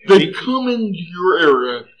 they come into your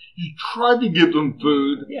area, you try to give them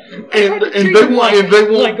food, and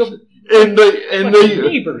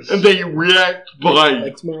they react Like by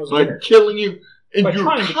tomorrow's dinner. killing you, and By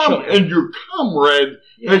trying to kill you. your comrade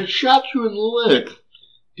has shot you in the leg.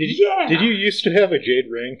 Did you used to have a jade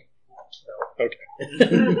ring? Okay.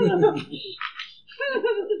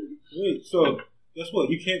 Wait, so guess what?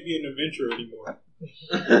 You can't be an adventurer anymore.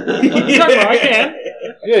 I can.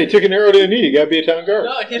 Yeah, you took an arrow to the knee. You got to be a town guard.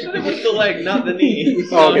 No, he said it was the leg, not the knee.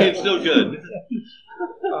 So Oh, okay. it's still good.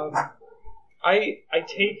 I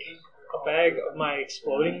take a bag of my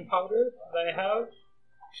exploding powder that I have,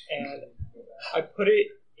 and I put it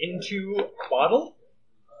into a bottle.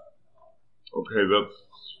 Okay, that's...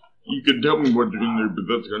 You can tell me what you're going to do, but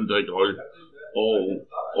that's going to take all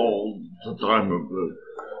the time of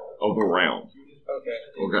the round. Okay.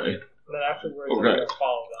 Okay. And then afterwards, Okay. I'm going to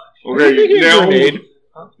follow them. Okay,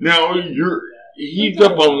 now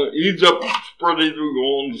he's up spread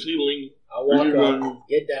eagle on the ceiling. I'll walk Are you up, going-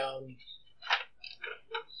 get down,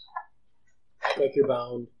 act like you're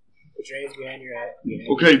bound, put your hands behind your head.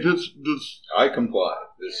 Okay, this I comply.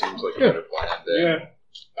 This seems like a better plan than... Yeah.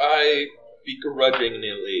 I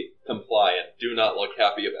begrudgingly comply and do not look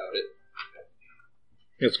happy about it.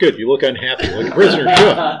 It's good. You look unhappy, like a prisoner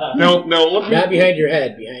should. now let me Not behind your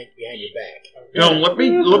head, behind your back. now let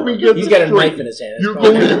me get He's this got a straight. knife in his hand. You're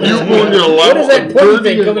going to allow What is that a pointy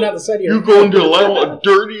thing dirty- coming out the side of your You're going to allow a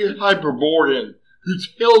dirty Hyperborean who's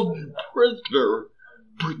held you prisoner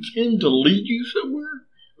pretend to lead you somewhere?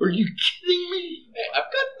 Are you kidding me? Hey, I've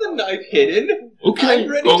got the knife hidden. Okay. I'm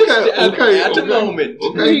ready to stab at a moment.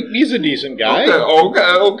 Okay. He's a decent guy.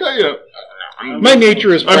 Okay. My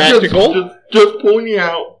nature is I'm practical. just pointing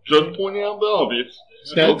out the obvious.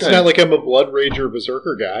 It's not like I'm a blood rager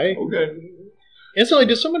berserker guy. Okay. Instantly,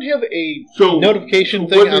 does someone have a So, notification so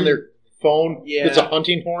thing what on do- their phone? Yeah. It's a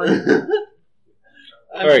hunting horn.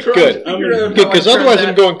 I'm All right, trying good. to figure out how Because I turn otherwise, I'm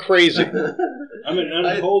that- going crazy. I'm an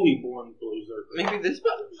unholy born berserker. Maybe this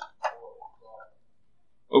button.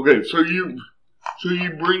 Okay, so you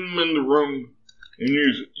bring them in the room, and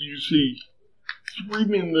you see 3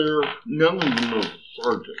 men there. None of them are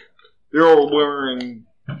sergeant. They're all wearing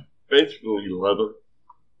basically leather.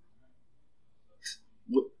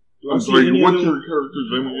 Do I I'm see sorry, any of what's them? your character's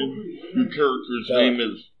name again? Your character's name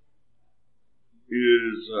is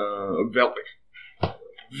Velic.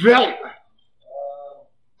 Velic!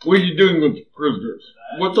 What are you doing with the prisoners?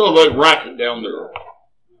 What's all that racket down there?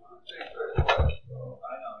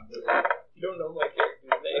 You don't know my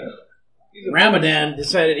character's name. He's a Ramadan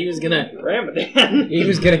decided he was gonna Ramadan.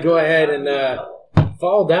 go ahead and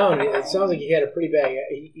fall down. It sounds like he had a pretty bad.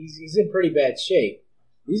 He's in pretty bad shape.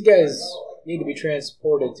 These guys need to be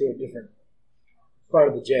transported to a different part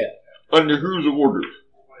of the jail. Under whose orders?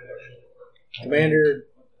 Commander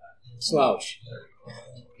Slouch.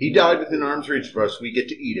 He died within arm's reach of us. We get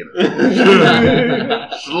to eat him.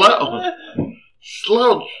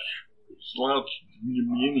 Slouch,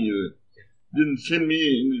 you didn't send me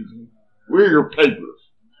anything. Where are your papers?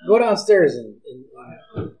 Go downstairs and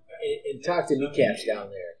talk to kneecaps down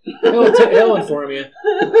there. He'll inform you.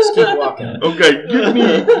 Just keep walking. Okay, give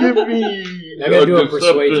me. I gotta do a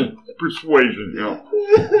deceptive persuasion. Yeah.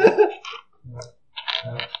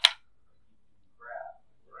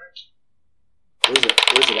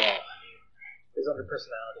 Where's it at? It's under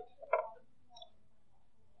personality.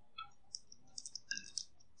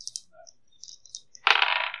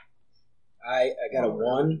 I got a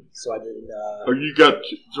 1, so I didn't. Oh,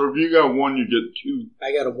 so if you got 1, you get 2.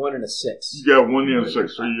 I got a 1 and a 6. You got 1 and a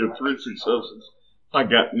 6, so you get 3 successes. I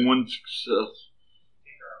got 1 success.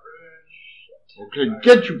 Okay,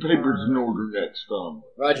 get your papers in order next time.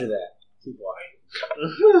 Roger that. Keep walking.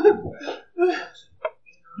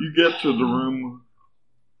 You get to the room.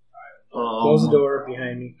 Close the door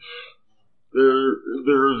behind me. There's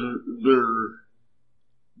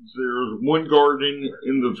one guard in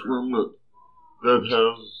this room that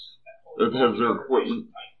has their equipment.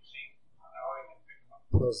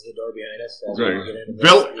 Close the door behind us. As Okay. we get into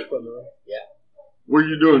Bill- the equipment room. Yeah. What are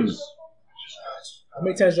you doing? How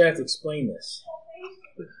many times do I have to explain this?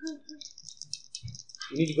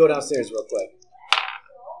 You need to go downstairs real quick.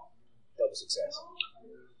 Double success.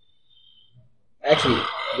 Actually,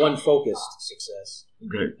 1 focused success.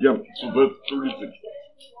 Okay, yep. So that's 3 success.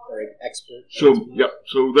 Or an expert. So yep.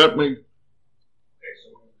 So that makes.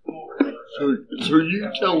 So you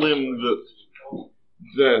tell them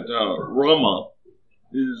that Rama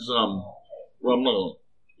is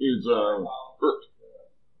hurt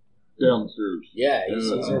downstairs. Yeah, he's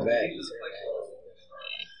her bag.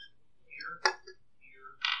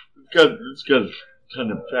 This guy's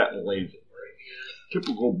kind of fat and lazy.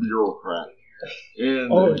 Typical bureaucrat.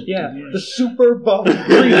 And Oh yeah, the super buff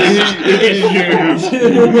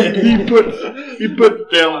he puts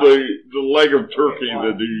down the leg of turkey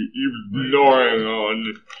that he was gnawing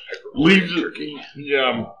on, leaves it.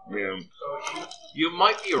 Yeah. You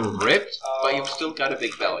might be ripped, but you've still got a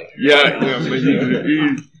big belly. Yeah, but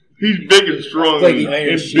he's big and strong Like the Iron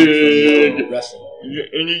and Sheik big, from wrestling.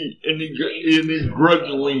 and he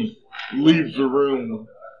grudgingly leaves the room.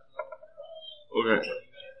 Okay.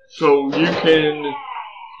 So their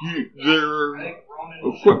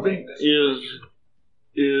equipment is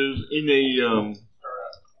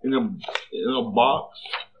in a box.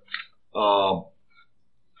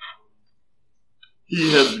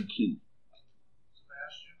 He has the key.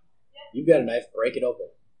 You've got a knife. Break it open.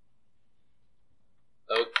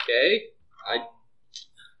 Okay.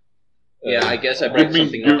 I guess I break Give me-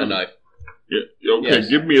 something with a knife. Yeah. Okay. Yes.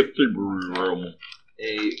 Give me a thievery roll.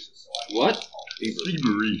 A what?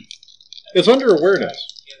 Thievery. It's under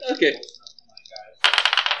awareness. Okay.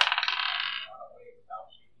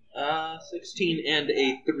 16 and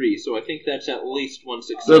a 3, so I think that's at least 1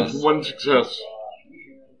 success. That's 1 success.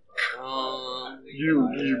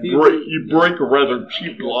 You break a rather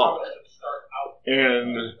cheap lock,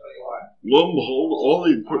 and lo and behold, all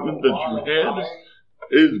the equipment that you had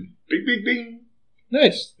is bing, bing, bing.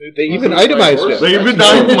 Nice. They even itemized it. They even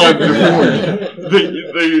itemized it for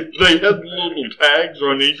you. They had little tags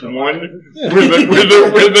on each one where they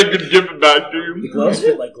could give it back to The you. gloves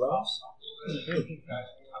fit like gloves.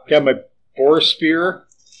 Got my boar spear.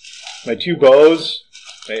 my 2 bows,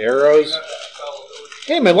 my arrows.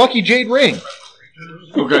 Hey, my lucky jade ring.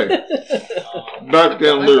 Okay. Back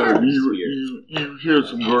down there, you hear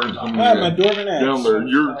some guards coming I have my dwarven axe. down there.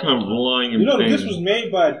 You're kind of lying in You know, pain. this was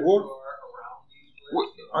made by a dwarf.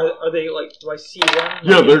 Are they like? Do I see them?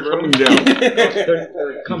 Yeah, they're coming down.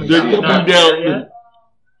 They're coming They're down. coming Not there down. yet?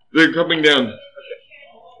 They're coming down.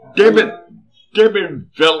 Damn it,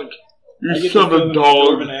 Velik, I you get son the of feeling a the dog.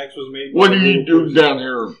 dwarven axe was made by What a do you little do person down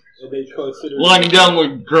here? that they consider- Lying down on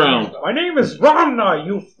the ground. My name is Ramna,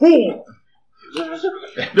 you fool!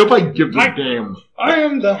 Nobody gives a damn. I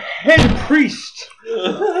am the head priest.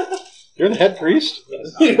 You're the head priest?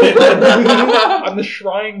 I'm the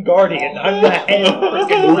shrine guardian. I'm the head.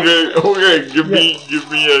 Okay, give me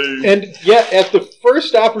a... And yet, at the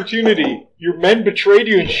first opportunity, your men betrayed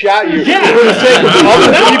you and shot you Yeah. for the sake of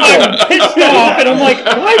other Now people. I'm pissed off, and I'm like,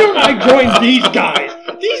 why don't I join these guys?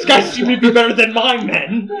 These guys seem to be better than my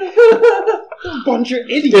men. A bunch of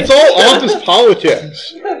idiots. It's all office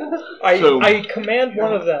politics. I command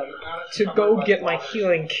one of them to go get my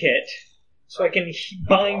healing kit so I can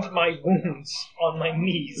bind my wounds on my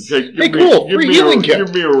knees. Okay, Hey, cool. Give Free me healing kit.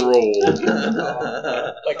 Give me a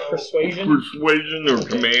roll. Like persuasion? Persuasion or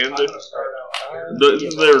command.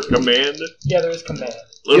 Is there a command? Yeah, there is command.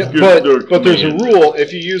 Let's Yeah, get into a but there's a command. rule.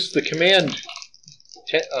 If you use the command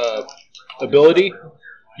ability,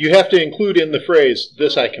 you have to include in the phrase,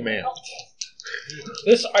 "This I command."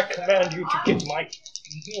 This I command you to get my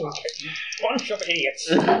healing kit, you bunch of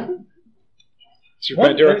idiots.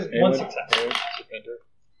 Serpenter? There's one Anyone? success. Anyone? Serpenter?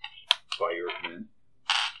 By your command.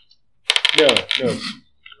 No.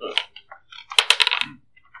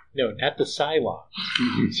 No, not the Cylon.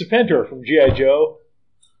 Serpentor from G.I. Joe.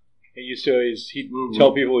 He used to always, he'd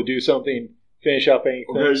tell people to do something, finish up any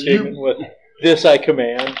Okay, statement with, "This I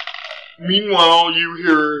command." Meanwhile, you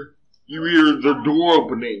hear the door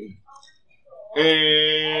opening,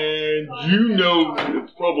 and you know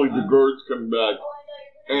it's probably the guards coming back,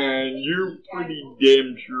 and you're pretty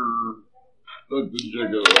damn sure that the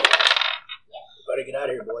jigger. Better get out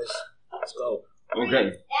of here, boys. Let's go.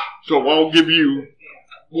 Okay, so I'll give you.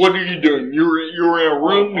 What are you doing? You're in a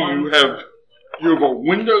room. You have a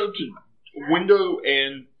window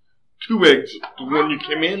and 2 exits. The one you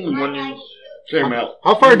came in, the one you came out.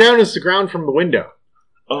 How far down is the ground from the window?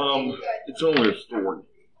 It's only a story.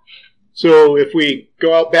 So if we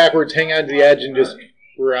go out backwards, hang on to the edge, and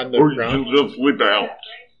we're on the Or you ground. can just leap out.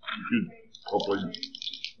 You could probably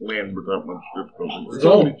land without much difficulty. It's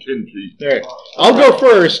So- only 10 feet. All right, I'll go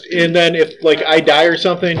first, and then if I die or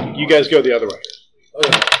something, you guys go the other way.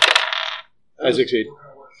 Okay. I succeed.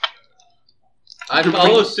 I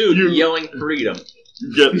follow suit, You- yelling freedom.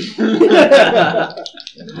 Get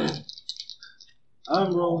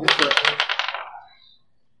I'm rolling for.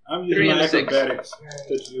 I'm using 3 my and a 6. acrobatics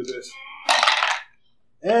to do this.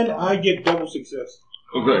 And I get double success.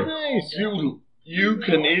 okay. Nice. You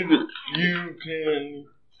can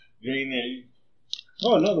gain a.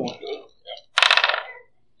 Oh, another one.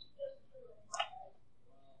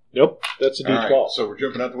 Nope, that's a All right, D12. so we're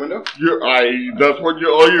jumping out the window? That's what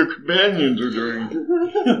all your companions are doing.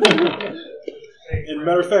 And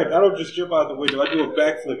matter of fact, I don't just jump out the window. I do a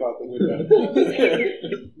backflip out the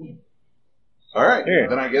window. All right, Here.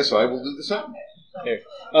 then I guess I will do the same.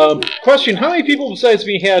 Question: how many people besides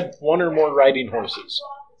me had one or more riding horses?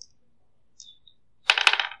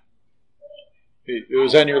 It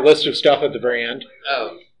was on your list of stuff at the very end.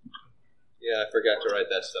 Oh. Yeah, I forgot to write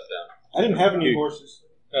that stuff down. I didn't have any horses.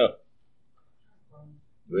 Oh,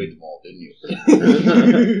 You ate them all, didn't you?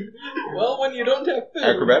 Well, when you don't have food.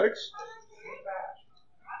 Acrobatics?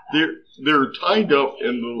 They're tied up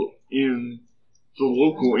in the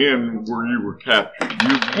local inn where you were captured.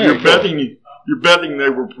 You're betting they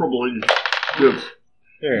were probably just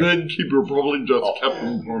there. the innkeeper probably just kept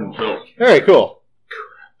them for himself. All right, cool.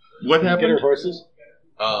 What Get our happened? horses.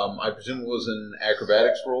 I presume it was an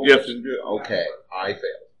acrobatics roll? Yes. Okay, I failed.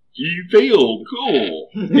 You failed. Cool.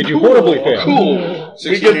 Did you horribly fail? Cool.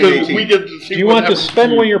 16 and 18. We get to see Do you what want to happens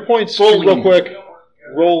spend you. one of your points to Rolling. real quick?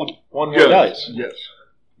 Roll one more dice. Yes.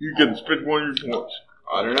 You can spend one of your points.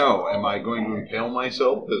 I don't know. Am I going to impale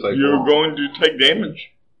myself as I You're fall? going to take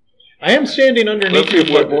damage. I am standing underneath you,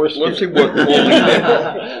 Let's see what falling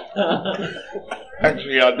damage.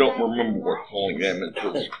 Actually, I don't remember what falling damage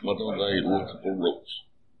is. What are they look at the rolls?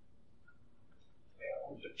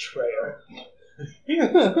 Betrayer.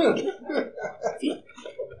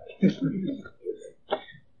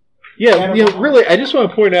 Yeah, really, I just want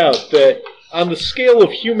to point out that on the scale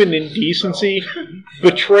of human indecency,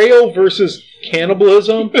 betrayal versus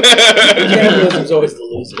cannibalism, Cannibalism's always the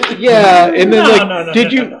is it? Yeah, and then No,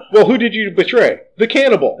 did you? no. Well, who did you betray? The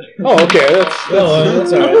cannibal. Oh, okay. That's all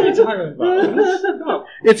What are right. you talking about?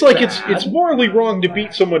 It's like it's morally wrong to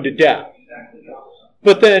beat someone to death.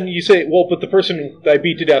 But then you say, well, but the person I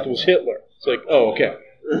beat to death was Hitler. It's like, oh, okay.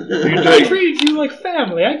 I treated you like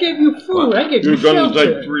family. I gave you food. I gave you You're gonna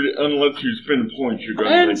shelter. take 3, unless you spend points, you're gonna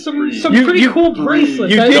And take some 3. pretty cool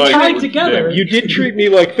bracelets you that did I tied like- together. You did treat me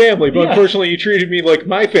like family, but Yeah. unfortunately you treated me like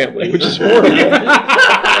my family, which is horrible.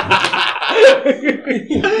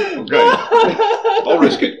 Okay. I'll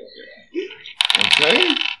risk it.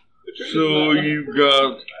 Okay. So you've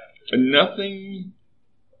got a nothing,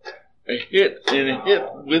 a hit, and a hit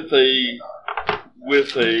with a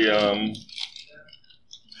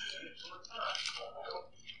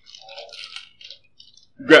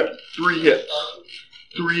you've got 3 hits.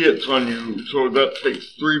 3 hits on you, so that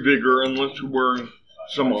takes 3 vigor unless you're wearing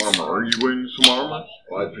some armor. Are you wearing some armor?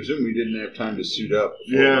 Well, I presume we didn't have time to suit up.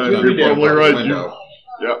 Yeah, before we you're jumped probably out the right. window.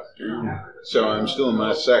 Yep. So I'm still in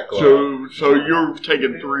my sackcloth. So you're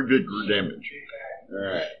taking 3 vigor damage.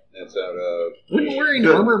 Alright, that's out of... Wouldn't wearing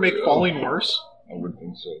armor make falling worse? I would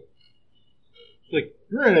think so. Like,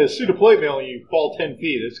 you're in a suit of plate mail and you fall 10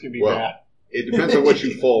 feet, it's going to be Well, bad. It depends on what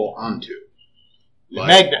you fall onto.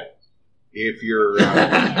 Magnet. If you're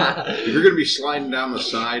going to be sliding down the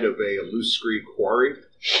side of a loose screed quarry,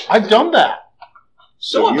 I've done that.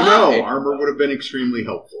 so have you I. know armor would have been extremely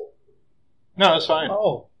helpful. No, that's fine.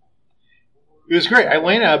 Oh. It was great. I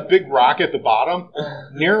landed on a big rock at the bottom,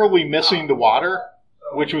 narrowly missing the water,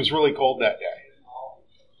 which was really cold that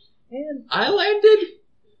day. And I landed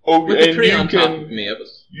Oh, with a and tree you on top can of me. It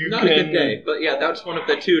was you not a good can- day, but yeah, that was one of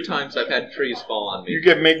the 2 times I've had trees fall on me. you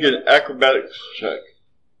can make an acrobatics check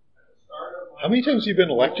How many times have you been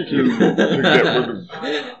to electrocuted? get rid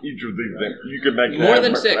of each of these things. You can make More an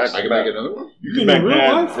than 6. I can make another one? You can In make real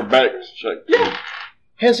an life? acrobatics check.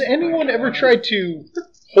 Has anyone ever tried to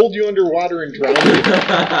hold you underwater and drown you?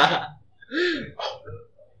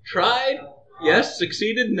 Tried? Yes.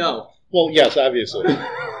 Succeeded? No. Well, yes, obviously.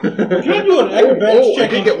 Can I do an acrobatics Oh, I check?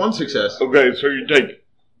 did get 1 success. Okay, so you take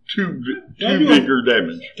 2 Can I do a- vigor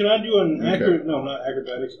damage. Can I do an Okay. no, not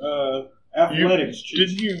acrobatics. Athletics. check.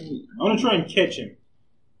 Did you? I want to try and catch him.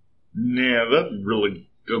 Nah, that really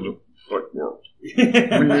doesn't quite work.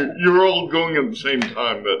 When you're all going at the same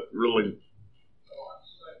time, that really.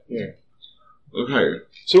 Yeah. Okay.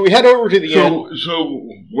 So we head over to the end. So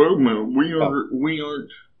wait a minute. We aren't.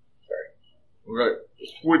 Sorry. Okay.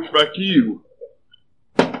 Switch back to you.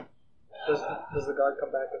 does the guard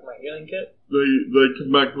come back with my healing kit? They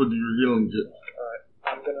come back with your healing kit.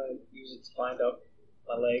 I'm gonna use it to bind up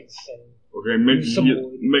my legs and Okay, make Some a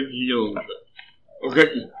wood. healing check. Okay,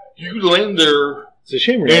 you land there. It's a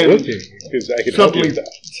shame you're not And with me, because I could help you with that.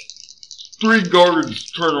 3 guards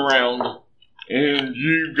turn around, and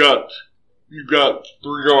you got 3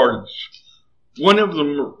 guards. One of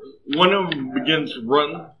them begins to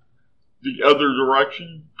run the other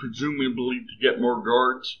direction, presumably to get more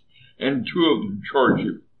guards, and 2 of them charge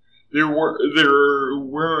you. They're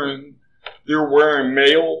wearing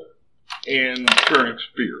mail and carrying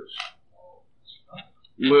spears.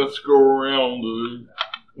 Let's go around.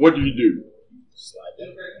 What do you do? Slide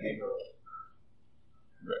down.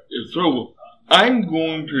 So I'm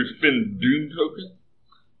going to spend Doom token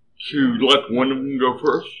to let one of them go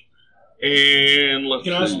first, and let's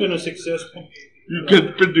Can see. I spend a success point? You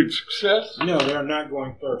can spend a success. No, they're not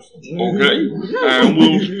going first. Okay, and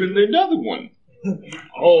we'll spend another one.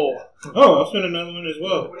 oh, Oh, I'll spend another one as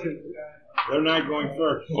well. They're not going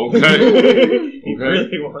first. Okay, he okay.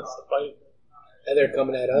 really wants to fight. And they're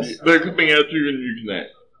coming at us. They're coming at you, and you can act.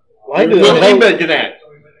 Why does Well, hell- they can act.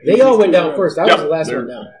 They all went down first. I was Yep, the last they're- one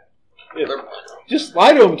down. Just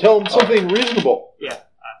lie to him. Tell him something reasonable.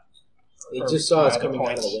 They just saw us coming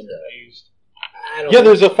out of the window. I don't Yeah, know.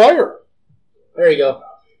 there's a fire. There you go.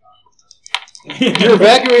 You're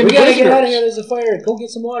evacuating We the gotta get out of here. prisoners. There's a fire. Go get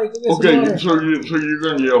some water. Go get some Okay, water. so you're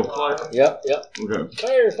gonna yell fire. Yep. Okay.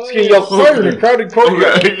 Fire, He's fire. gonna yell fire in a crowded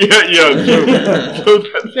courtyard. Okay. Yeah. So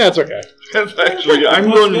Yeah, it's okay. that's actually. I'm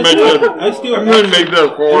going to make that. I still I'm going to make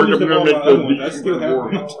that hard. I I'm used going up to all make my other ones. I that still have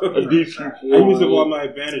a DC4. I used up all my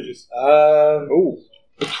advantages. Oh.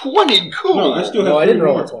 A 20, cool. No, I still have No, I didn't three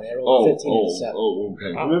roll more. a 20. I rolled a 15 and a 7. okay.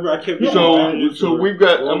 Remember, I kept doing So advantages for- we've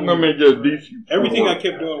got. I'm going to make a DC. Everything I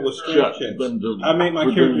kept doing was strength checks. I made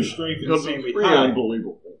my character strength because it's insanely pretty high.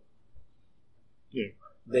 unbelievable.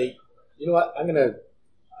 They, you know what? I'm gonna.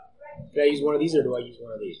 Can I use one of these or do I use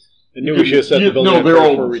one of these? I knew we should have set the building No, on they're fire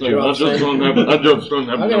all before the we same. jumped. I just don't have. I just don't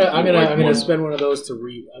have. I'm enough gonna like one. spend one of those to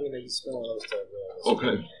I'm gonna spend one of those to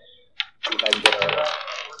Okay. see if I can get our.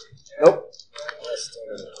 Nope.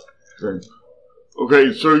 Great.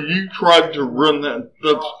 Okay, so you tried to run that.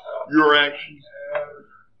 That's your action.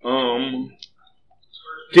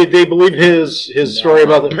 Did they believe his story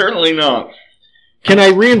about the... Apparently not. Can I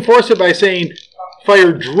reinforce it by saying,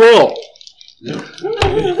 fire drill?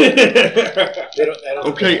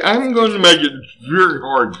 Okay, I'm going to make it very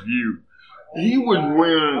hard for you. He was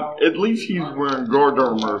wearing, at least he's wearing guard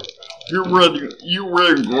armor. You're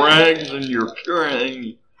wearing rags and you're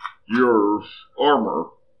carrying your armor.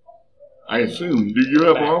 I assume. Do you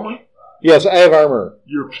have armor? Yes, I have armor.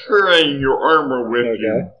 You're carrying your armor with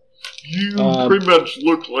you. You pretty much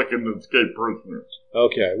look like an escaped prisoner.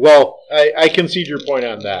 Okay, well, I concede your point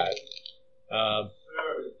on that.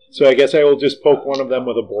 So I guess I will just poke one of them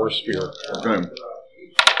with a boar spear. Okay.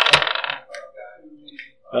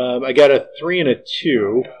 I got a 3 and a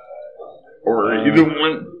 2. Or either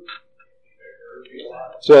one.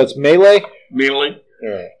 So that's melee? Melee.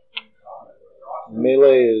 Alright.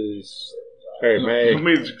 Melee is... Alright, How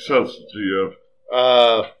many successes do you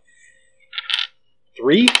have?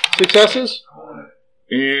 3 successes?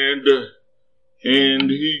 And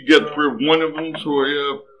he gets rid of one of them, so we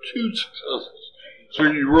have 2 successes. So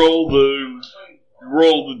you roll the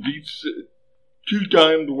d6 2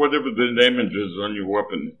 times whatever the damage is on your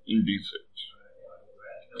weapon in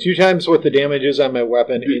d6. 2 times what the damage is on my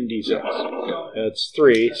weapon in d6. That's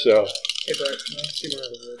 3, so... Hey, Bart, can I see one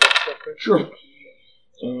of the robot stuff quick? Sure.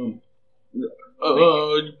 You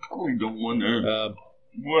probably don't want to.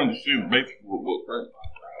 You want to see the basic rulebook, right?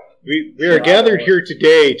 We are gathered here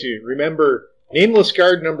today to remember Nameless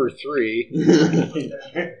Guard number 3.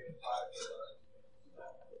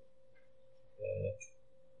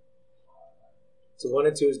 So 1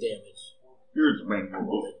 and 2 is damage. Here's the main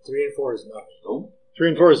rulebook. 3 and 4 is nothing. Oh. 3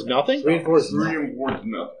 and 4 is nothing? 3 and 4 is 3 nothing. and 4 is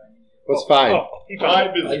nothing. What's 5?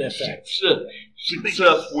 5 An is effect.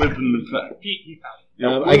 success with an effect.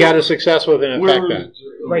 I got a success with an effect then.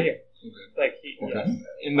 Right here. Like, Okay.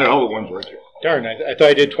 And the other one's right here. Darn, I thought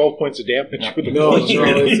I did 12 points of damage with the No, bludgeon.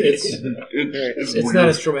 it's not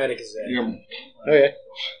as traumatic as that. Yeah. Okay.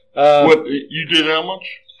 What, you did how much?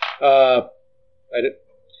 I did.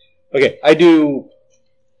 Okay, I do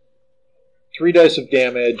 3 dice of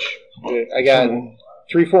damage. I got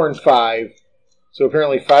 3, 4, and 5. So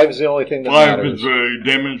apparently 5 is the only thing that 5 matters. is a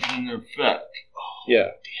damage and effect.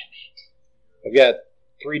 Yeah. I've got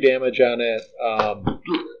 3 damage on it.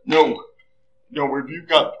 No, if you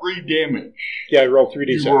got 3 damage, Yeah, I rolled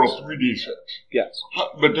 3d6. you roll 3d6. Yes.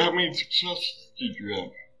 But how many successes did you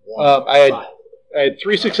have? I had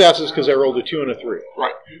 3 successes because I rolled a 2 and a 3.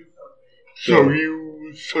 Right. So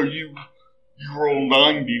you roll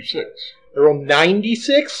 9d6. I rolled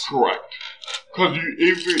 96? Correct. Because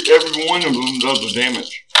every one of them does the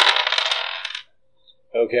damage.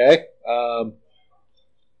 Okay.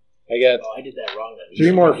 I got... Oh, I did that wrong. Then.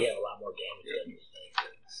 3 more. He had a lot more damage.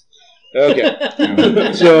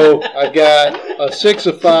 Okay. So I've got a 6,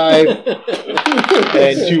 a 5, and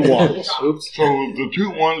 2 1s. Oops. So the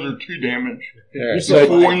 2 1s are 2 damage. Alright, The so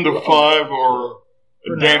 4 and the 5 are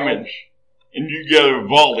damage. And you get a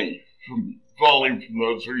volley from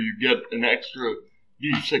those, so you get an extra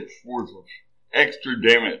d6 worth of extra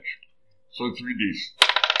damage. So 3d6.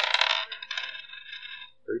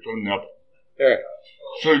 So nothing. Alright.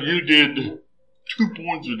 So you did 2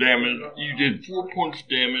 points of damage, you did 4 points of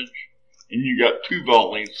damage, and you got 2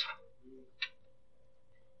 volleys.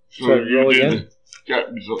 So So you roll did. again?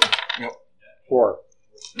 Yep. 4.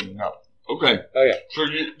 No. Okay. Okay.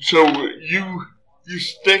 So you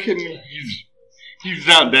stick him. He's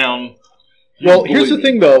not down. Well, here's the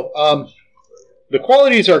thing, though. The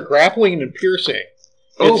qualities are grappling and piercing.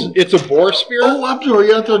 It's a boar spear. Oh, I'm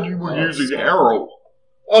sorry. I thought you were using arrow.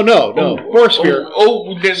 Oh, no. Boar spear.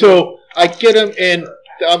 Then, So I get him, and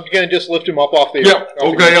I'm going to just lift him up off the... yeah.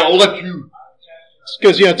 Okay, I'll let you.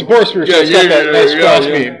 Because, it's a boar spear, so it's got that nice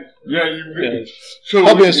crossbeam. Yeah, Yeah. So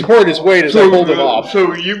Help me to support his weight as I hold him off.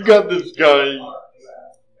 So you've got this guy.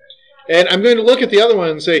 And I'm going to look at the other one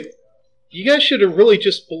and say, you guys should have really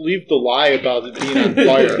just believed the lie about it being on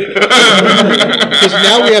fire. Because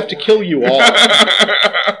now we have to kill you all.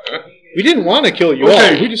 We didn't want to kill you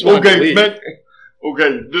all. We just wanted to leave.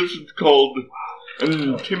 Okay, this is called an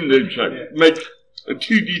intimidate check. Make a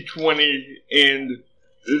 2d20 and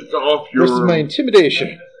it's off your... This is my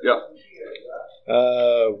intimidation. Yeah.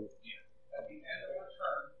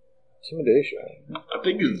 Intimidation. I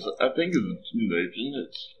think it's intimidation.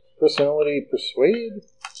 It's... Personality persuade?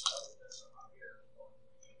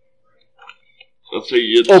 Let's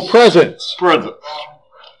see, it's... Oh, presence. Presence.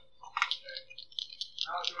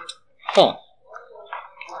 Huh.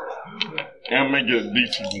 And make it a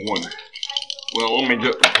decent 1. Well, let me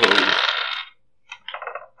get the code.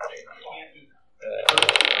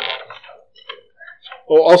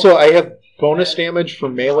 Oh, also, I have bonus damage for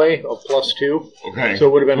melee of +2, Okay. so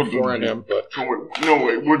it would have been 4 on him. But So it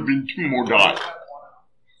would have been 2 more die.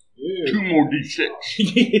 2 more d6.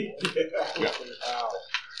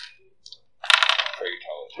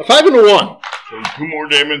 a 5 and a 1. So 2 more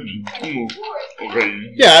damage and 2 more.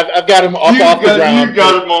 Okay. Yeah, I've got him off the ground. You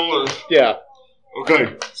got him on the. Yeah, Okay.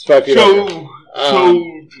 it's 5 feet over. So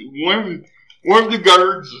one of the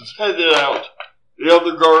guards is headed out. The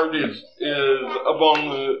other guard is up on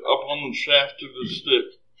the shaft of the stick.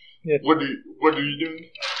 Yeah. What are you doing?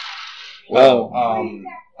 Well,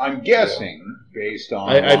 I'm guessing, based on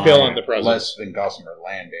I feel my on the presence. less than gossamer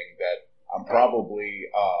landing, that I'm probably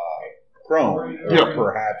prone, or Yep.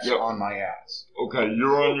 perhaps Yep. on my ass. Okay,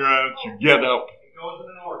 you're on your ass. You get up.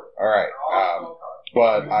 All right,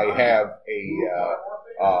 but I have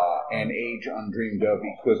an age undreamed of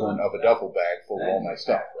equivalent of a duffel bag full of all my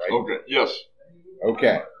stuff, right? Okay. Yes.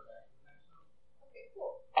 Okay.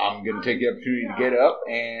 I'm going to take the opportunity to get up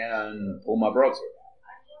and pull my broadsword.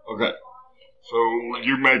 Okay. So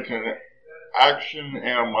you make an action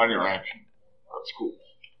and a minor action. That's cool.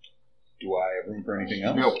 Do I have room for anything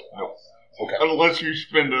else? No. Okay. Unless you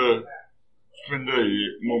spend a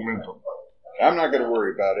momentum. I'm not going to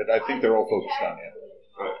worry about it. I think they're all focused on him.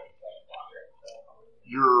 Right.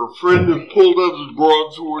 Your friend has pulled out his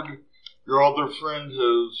broadsword. Your other friend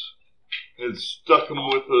has stuck him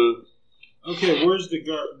with a. Okay, where's the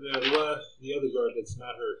guard? The other guard that's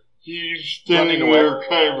not hurt. He's standing there,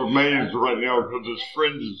 kind of amazed right now because his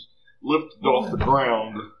friend is lifted off the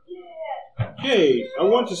ground. Hey, I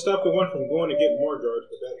want to stop the one from going to get more guards,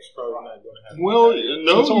 but that's probably not going to happen. Well,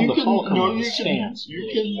 no, It's on you the can. Falcon No, on the you can. stance. You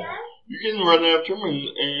can run after him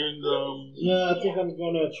and No, I think I'm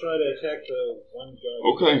going to try to attack the one guard.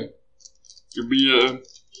 okay. It'll be a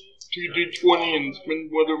 2d20 and spend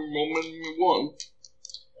whatever momentum you want.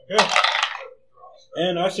 Okay.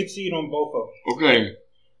 And I succeed on both of them. Okay.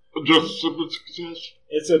 Just simple success?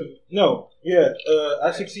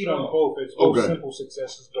 I succeed on both. It's both Okay. simple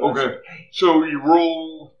successes. But Okay. So you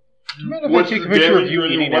roll. Do you mind if I What's take the a picture of damage you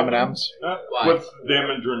on your eating weapon? M&M's? Why? What's the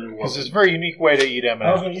damage on your Because weapon? it's a very unique way to eat I was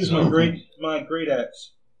M&M's. going to use my great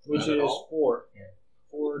axe, which is 4.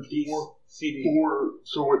 4d CD. 4,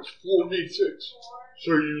 so it's 4d6.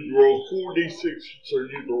 So you roll 4d6, so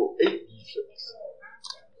you roll 8d6.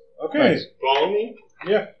 Okay. Nice. Follow me?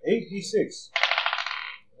 Yeah, 8d6.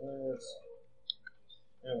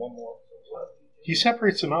 And one more. He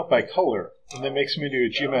separates them out by color and then makes them into a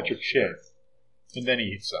geometric shape. And then he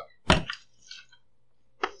eats them. Yeah,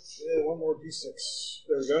 one more d6.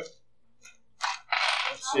 There we go.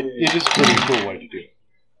 Let's see. It is a pretty cool way to do it.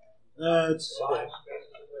 It's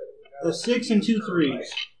a 6 and 2 3s.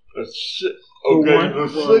 A six. For Okay, one, the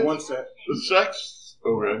for six. one set. The 6.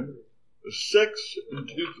 Okay. The 6 and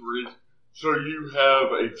 2 3s. So you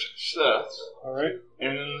have a success. Alright.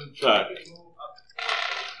 And in fact,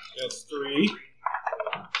 That's 3.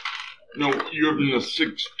 no, you have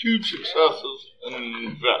two successes and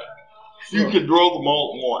in fact. You can roll them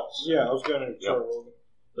all at once. Yeah, I was going to try Yep. rolling.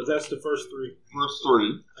 But that's the first 3. First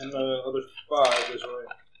 3. And the other 5 is right.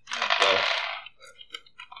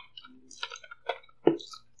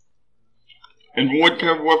 And what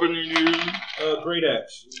kind of weapon are you using? Great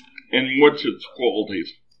axe. And what's its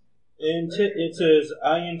qualities? And it says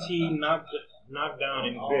INT knockdown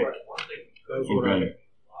and Vic. That's what I Okay. have.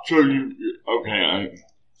 So you, okay,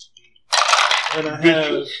 And I have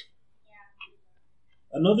vicious.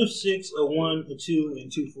 another 6, a 1, a 2,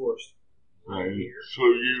 and 2 4s. Right. So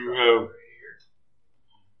you have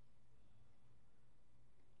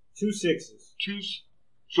 2 6s.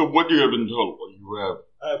 so what do you have in total? You have,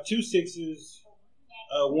 I have 2 6s,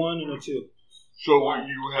 a 1, and a 2. so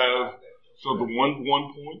you have, so the 1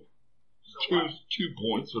 point, 2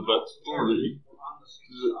 points, so that's 3.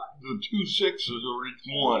 The 2 6s are each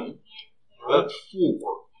 1. That's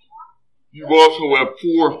 4. You also have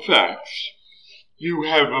 4 effects. You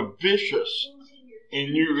have a vicious,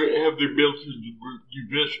 and you have the ability to be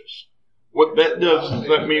vicious. What that does is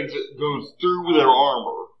that means it goes through their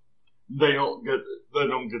armor. They don't get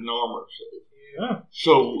an armor save. Yeah.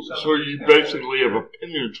 So you basically have a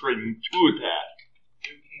penetrating 2 attack.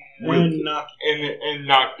 And knock. And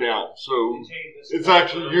knockdown. So it's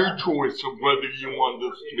actually your choice of whether you want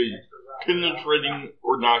this to be penetrating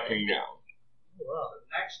or knocking down. Wow.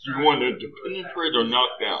 Do you want it to penetrate or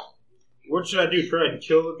knock down? What should I do? Try to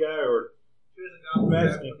kill the guy or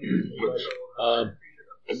smash him?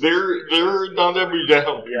 They're not every day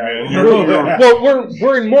help you, man. Well,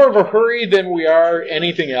 we're in more of a hurry than we are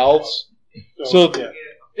anything else. So yeah.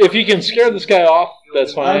 if you can scare this guy off,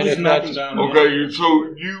 that's I'll fine. just If knock not, him down. Okay, so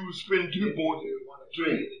you spend 2 points.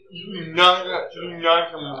 you knock him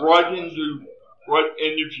right into right,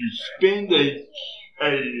 and if you spend a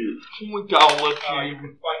point, I'll let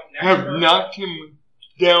you have knocked him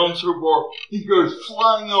down so far he goes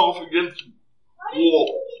flying off against the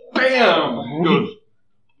wall. Bam! He goes,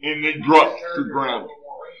 and it drops to the ground.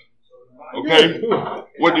 Okay?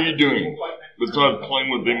 What are you doing besides playing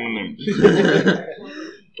with M&M's?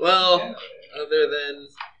 Well, other than...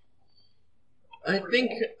 I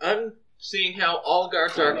think I'm seeing how all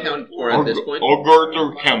guards are accounted for at this point. All guards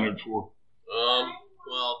are accounted for.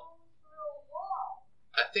 Well,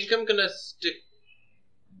 I think I'm gonna stick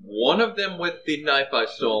one of them with the knife I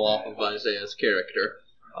stole off of Isaiah's character.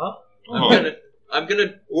 Huh? I'm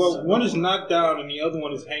gonna... Well, one is knocked down and the other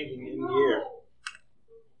one is hanging in the air.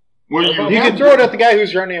 Well, You can throw it at the guy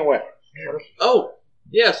who's running away. Oh,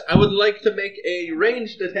 yes, I would like to make a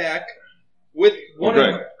ranged attack with one of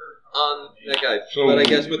them on that guy. So, but I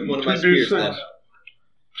guess with one of my spears then.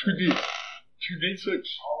 2d6.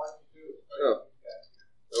 Oh.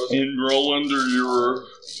 And roll under your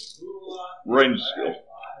range skill.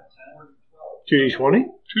 2d20?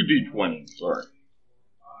 2d20, sorry.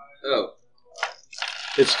 Oh.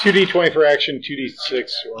 It's 2d20 for action, 2d6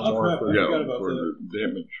 or more for... Yeah, forgot about for that. the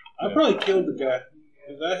damage. I probably killed the guy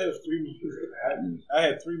because I have I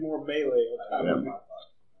had 3 more melee on top of me.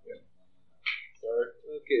 Sorry.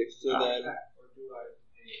 Okay, so then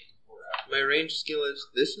my range skill is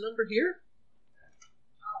this number here?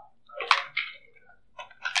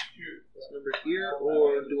 This number here,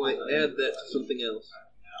 or do I add that to something else?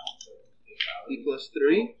 E plus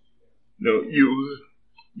 3? No,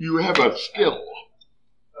 you have a skill.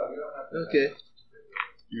 Okay.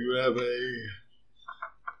 You have a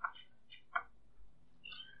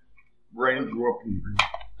range weapon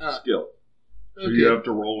skill. So Okay. you have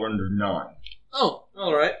to roll under 9. Oh,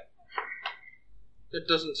 alright. That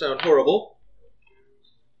doesn't sound horrible.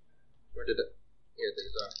 Where did it? Here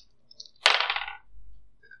these are.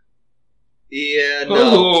 Yeah,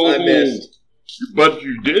 no, I missed. But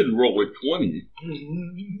you did roll a 20.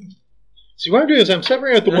 See, what I'm doing is I'm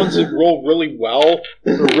separating out the ones that roll really well,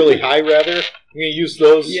 or really high, rather. I'm going to use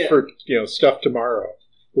those for stuff tomorrow.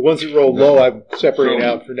 The ones that roll low, I'm separating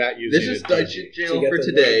out for not using. This is it. Dice Jail So you for got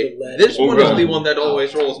the today. lead. This one is Okay. the one that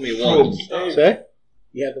always rolls me once. Say?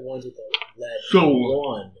 You have the ones with the lead. So-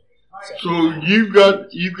 one. So you've got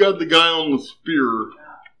the guy on the spear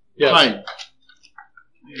Yes. tight.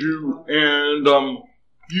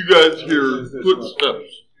 You guys hear footsteps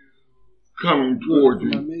coming towards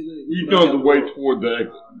you. You know the way toward the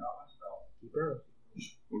exit.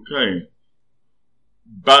 Okay.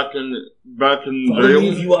 Back in Leave, jail.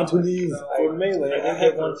 you want to leave. For melee, I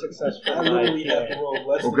get one successful. I literally have to roll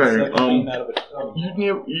less than Okay, 17 out of a 20.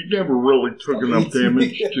 You never really took enough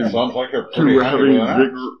damage Sounds like a to pretty having hungry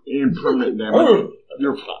vigor and permanent damage.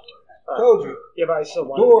 You're fine. Told you. Yeah, but I still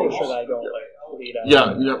want to make sure that I don't bleed out.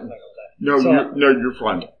 Yeah, or yeah. anything like that. No, So- you're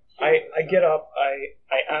fine. I get up. I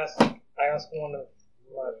ask one of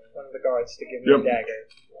the guards to give me Yep. a dagger.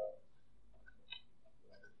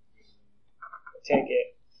 I take it.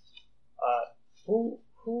 Who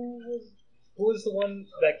was the one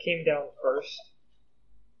that came down first?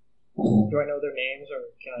 Do I know their names, or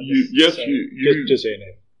can I just say? Just say a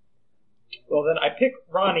name. Well, then I pick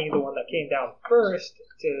Ronnie, the one that came down first,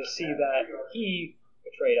 to see that he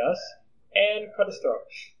betrayed us, and cut his throat.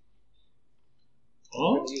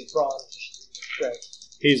 Huh? I'm gonna use bronze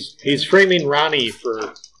strength. He's framing Ronnie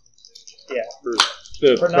for the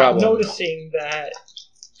For not problem. noticing that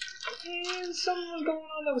something was going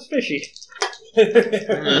on that was fishy.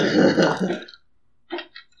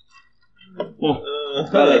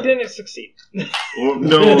 But I didn't succeed. Oh,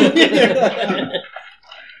 no.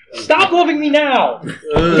 Stop loving me now!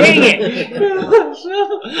 Dang it!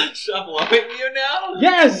 Stop loving you now?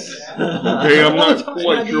 Yes! Okay, I'm not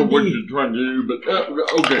quite sure what you're trying to do, but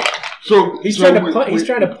okay. So He's so trying to he's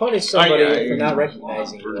trying to punish somebody for not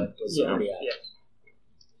recognizing for- what was already out.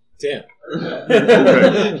 Yeah. Damn.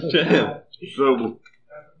 Okay.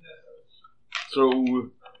 So you're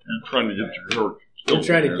trying to get your hurt. I'm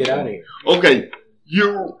trying to get out of here. Okay,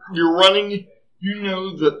 you're running. You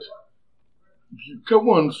know that if you come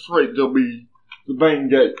on straight, there'll be the main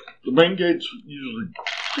gate. The main gate's usually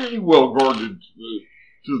pretty well guarded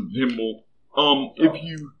to the temple. If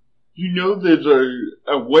you know there's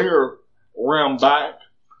a way around back,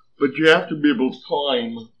 but you have to be able to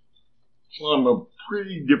climb a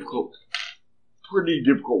pretty difficult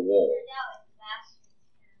wall.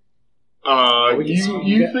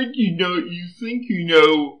 You think you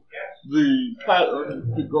know the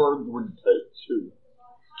pattern the guards would take to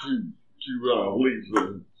leave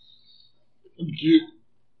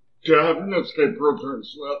to have an escape prisoner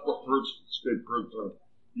is not the first escape prisoner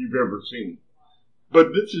you've ever seen.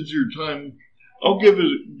 But this is your time. I'll give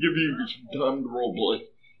you some time to roleplay.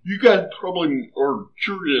 You guys probably are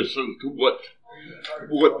curious as to what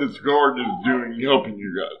this guard is doing, helping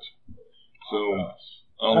you guys. So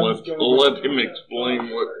I'll let him explain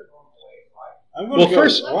what. Well,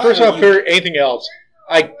 first off, for anything else,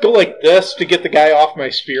 I go like this to get the guy off my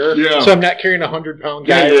spear, so I'm not carrying a 100-pound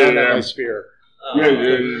guy around on my spear.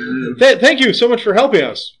 Thank you so much for helping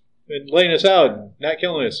us and laying us out and not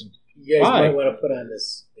killing us. You guys might want to put on the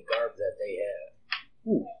garb that they have.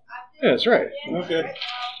 Ooh. Yeah, that's right. Okay.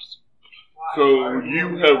 So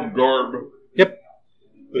you have garb. Yep.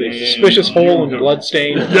 With a suspicious hole and blood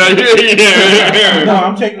stain. Yeah. No,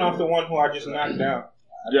 I'm taking off the one who I just knocked down.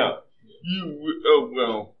 Yeah.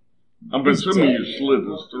 Well, I'm assuming you slit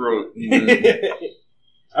his throat.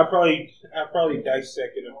 I probably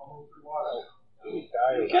dissected him. You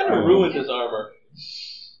kind of ruined his armor.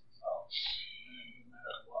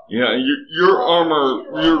 Yeah, your armor,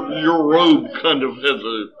 your robe kind of has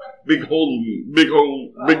a big red hole in the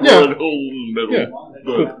middle. Yeah.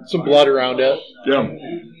 Put some blood around it. Yeah.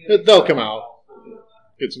 They'll come out.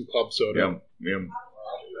 Get some club soda. Yeah.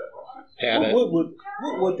 Pat it. What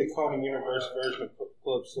would the Conan Universe version of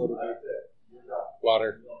club soda be?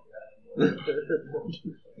 Water.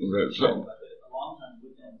 That's so.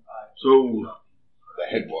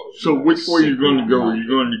 So which way are you going to go? Are you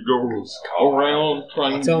going to go around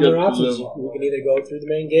trying to Tell get them their to options. the... We can either go through the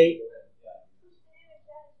main gate,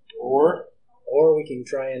 or we can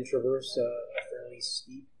try and traverse a fairly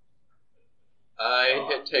steep.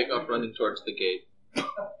 I take off running towards the gate.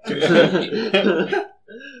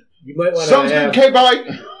 You might want to sounds have, good, K-Bite.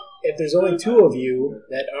 if there's only two of you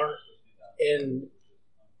that aren't in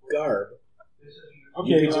garb, Okay,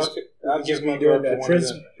 you could I'll just give my be doing garb a to one of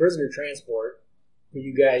them. prisoner transport for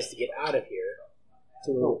you guys to get out of here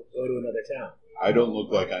to go to another town. I don't look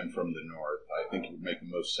like I'm from the north. I think it would make the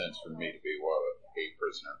most sense for me to be a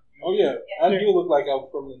prisoner. Oh yeah, I do look like I would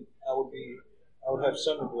have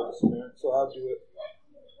some of this there, so I'll do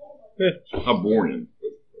it. How boring.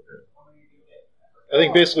 I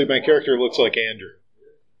think basically my character looks like Andrew.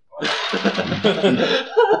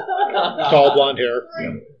 Tall blonde hair.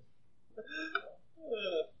 Yeah.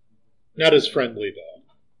 Not as friendly though.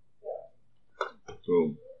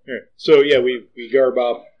 So yeah, we garb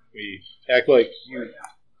up. We act like you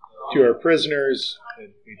two are prisoners.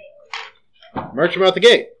 And we march them out the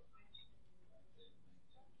gate.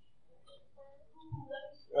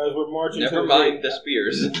 As we're marching. Never mind the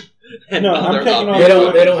spears. No, I'm taking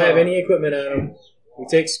off. They don't have any equipment on them. We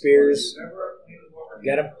take spears.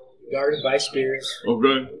 Got them guarded by spears.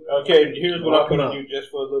 Okay. Okay, here's what I'm going to do just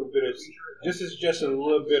for a little bit of... This is just a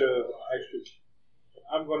little bit of extra.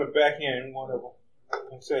 I'm going to backhand one of them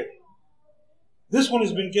and say, this one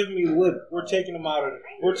has been giving me lip. We're taking them out of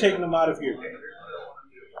here.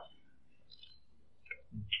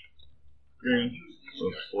 Okay. So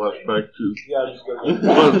flashback to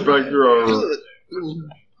our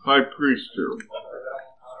high priest here.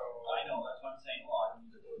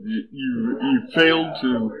 You failed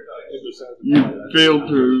to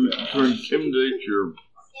intimidate your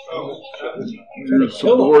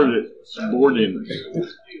subordinates.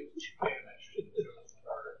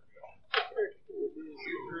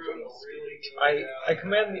 I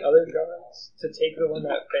command the other guards to take the one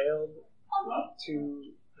that failed to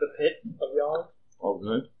the pit of Yarn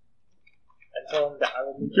Okay. and tell them that I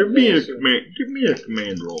will be. Give me a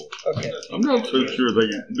command roll. Okay. I'm not so sure they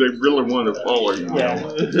really want to follow you now. Yeah.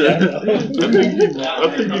 I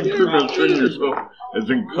think you pretty much train yourself as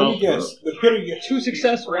incompetent. Yes, the pit of Two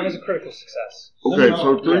success, one is a critical success. Okay,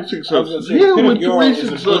 so 3 successes. say, Yeah, the with pit of 3 is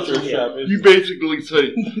a butcher successes, shop, you basically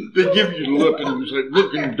say, they give you lip and you say,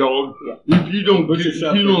 look, you dog, if you don't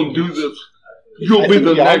do this, you'll be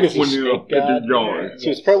the next one in the yard. So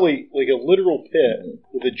it's probably like a literal pit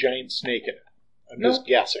with a giant snake in it. I'm just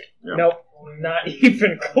guessing. Yeah. Nope, not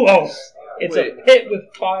even close. It's a pit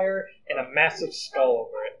with fire and a massive skull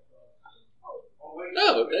over it.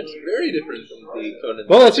 No, that's very different from the Conan.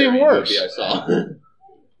 Well, that's even worse. Movie I saw.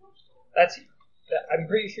 I'm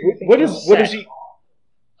pretty sure you're thinking What is he?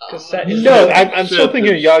 Cassette is No, I'm still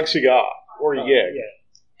thinking of Yog Saga or Yig. Yeah.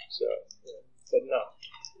 So But no.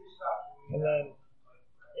 And then,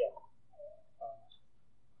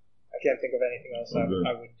 I can't think of anything else I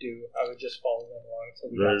would do. I would just follow them along until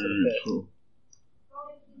we got to the pit. True.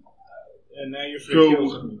 And now you're free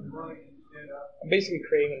kills. I'm basically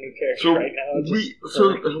creating a new character So right now. just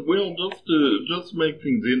to make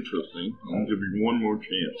things interesting, I'll give you one more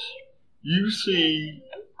chance. You see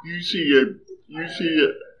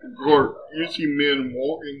guard, you see men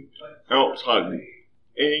walking outside me,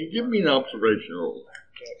 and give me an observation roll.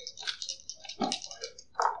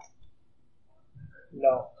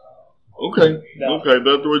 No. Okay. No. Okay,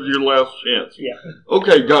 that was your last chance. Yeah.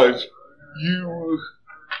 Okay, guys, you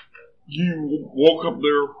walk up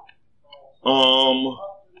there.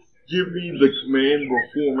 Give me the command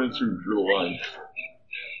performance of your life.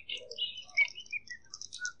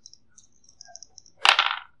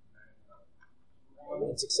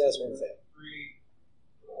 One success, one fail.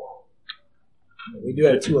 We do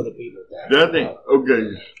have 2 other people. That ain't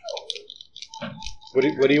okay.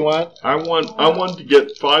 What do you want? I want to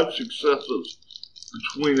get 5 successes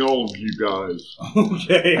between all of you guys.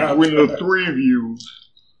 Okay. Between the 3 of you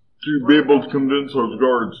to be able to convince those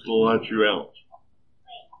guards to let you out.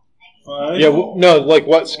 Fine. Yeah, no, like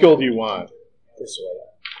what skill do you want? This way.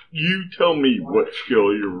 You tell me what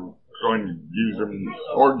skill you're trying to use and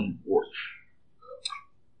argue for.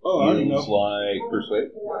 Oh, I don't Use know. like persuade.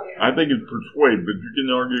 I think it's persuade, but you can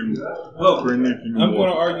argue Well, for anything you I'm going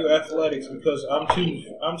to want. argue athletics because I'm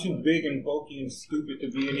too big and bulky and stupid to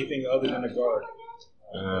be anything other than a guard.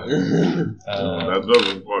 That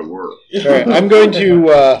doesn't quite work. All right, I'm going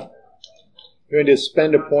to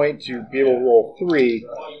spend a point to be able to roll 3,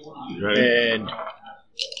 Okay? and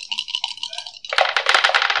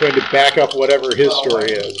going to back up whatever his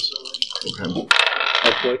story is. Okay.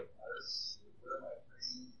 Hopefully.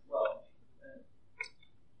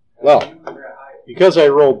 Well, because I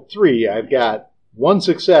rolled 3, I've got 1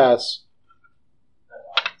 success,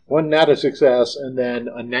 1 not a success, and then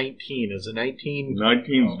a 19. Is a 19?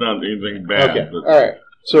 19's not anything bad. Okay, but- all right.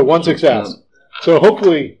 So 1 success. So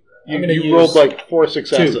hopefully I'm gonna you rolled use like 4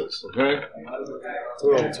 successes. Okay?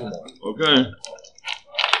 We'll roll 2 more. Okay.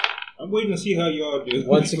 I'm waiting to see how y'all do.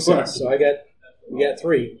 1 success. So we got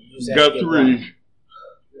 3. You just have Got to get 3.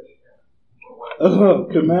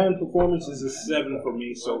 Command performance is a 7 for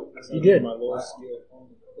me, so You did. my lowest skill.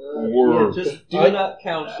 Or, Just do not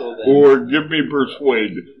counsel then. or give me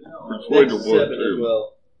persuade. Persuade That's will work 7 as too.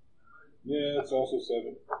 well. Yeah, it's also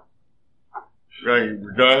 7. Okay, we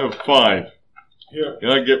gotta have 5. Here.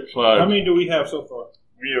 Gotta get 5. How many do we have so far?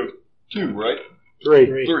 We have 2, right? 3.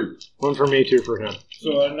 3. 1 for me, 2 for him.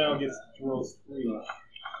 So I now get to roll 3.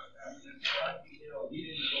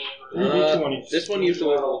 3d20. This one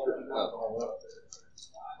usually rolls for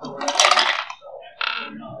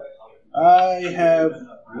I have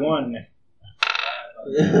 1.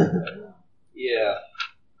 Yeah.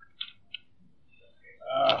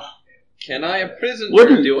 Can I, a prisoner,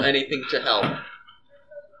 What is- do anything to help?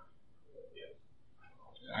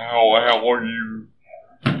 How are you?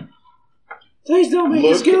 Please don't make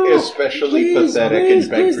us Look go. especially pathetic and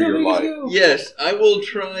beg for your life. Yes, I will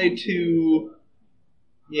try to.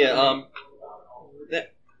 Yeah,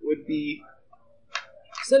 that would be.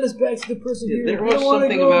 Send us back to the prison here. There I was don't wanna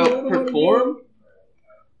something go. I about don't wanna perform. go.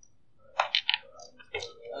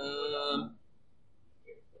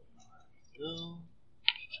 No.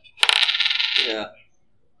 Yeah.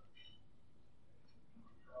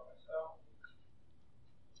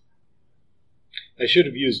 I should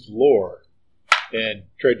have used lore and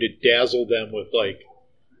tried to dazzle them with like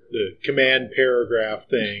the command paragraph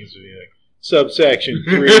things, like subsection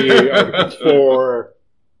 3, article 4.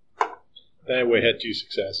 Then I would have had 2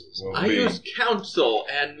 successes. I use counsel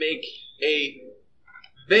and make a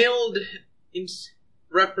veiled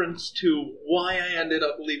reference to why I ended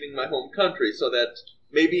up leaving my home country, so that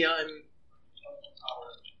maybe I'm.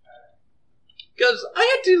 Because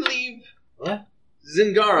I had to leave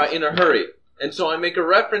Zingara in a hurry, and so I make a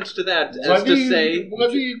reference to that as to say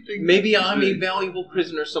What do you think? maybe I'm a valuable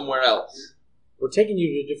prisoner somewhere else. We're taking you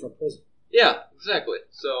to a different prison. Yeah, exactly.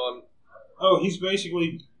 So Oh, he's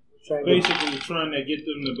basically Trying to trying to get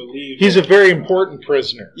them to believe. He's a very important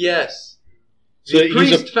prisoner. yes, So the he's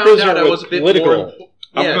priest a found prisoner out I with was a bit political. more.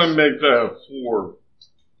 I'm Yes. gonna make that a 4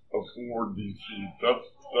 DC. That's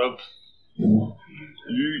you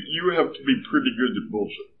have to be pretty good at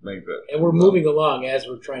bullshit. Make that. and we're moving along as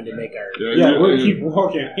we're trying to make our. Yeah, we'll keep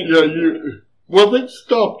walking. Yeah, you. Well, they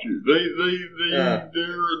stopped you. Yeah.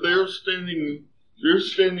 They're standing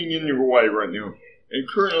in your way right now, and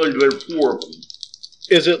currently there are 4 of them.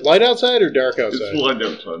 Is it light outside or dark outside? It's light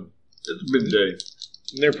outside. It's midday.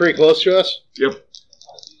 And they're pretty close to us? Yep.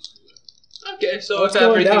 Okay, so What's if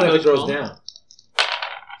going everything down if goes it goes wrong, down?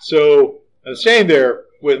 So I'm standing there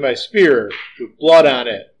with my spear with blood on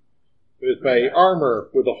it, with my armor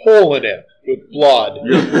with a hole in it with blood.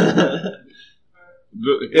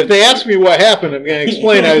 If they ask me what happened, I'm going to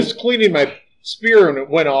explain I was cleaning my spear and it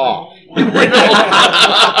went off.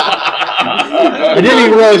 I didn't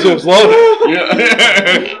even realize it was loaded.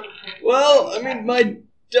 Yeah. well, I mean, my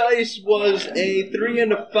dice was a 3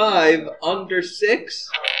 and a 5 under 6.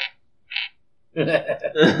 Oh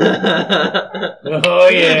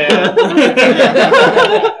yeah.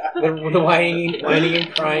 the whining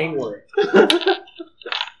and crying word.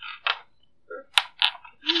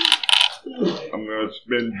 I'm gonna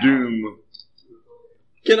spend Doom.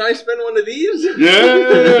 Can I spend one of these?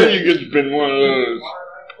 Yeah, you can spend one of those.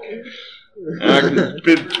 And I can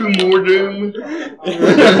spend 2 more Doom.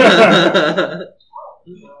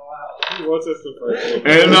 He wants us to fight.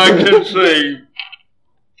 And I can say,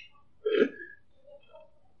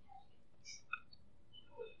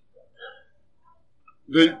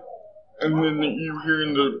 and then you hear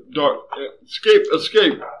in the dark,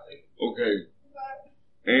 escape. Okay.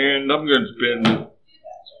 And I'm going to spend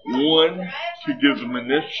 1 to give them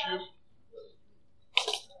initiative.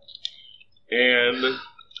 And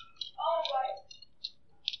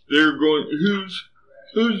they're going,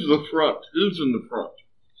 who's the front? Who's in the front?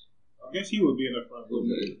 I guess he would be in the front.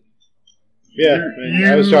 Okay. Yeah,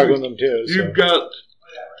 I was talking with them too. So. You've got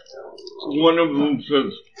one of them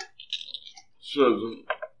says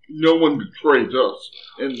no one betrays us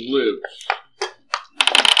and lives.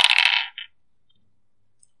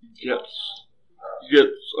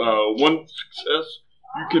 Gets 1 success.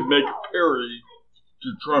 You can make a parry to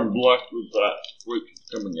try and block with that which is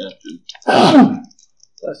coming at you.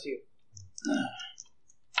 Bless you.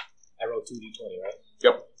 I rolled 2d20, right?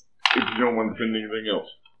 Yep. If you don't want to spend anything else.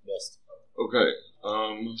 Yes. Okay.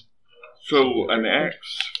 So an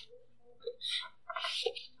axe.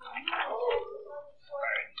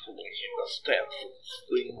 Stats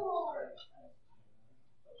thing.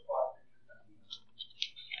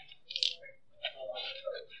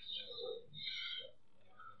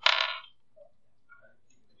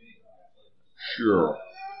 Sure.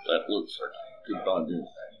 That looks like a good idea.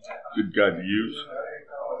 Good guy to use.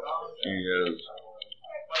 He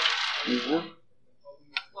has 4.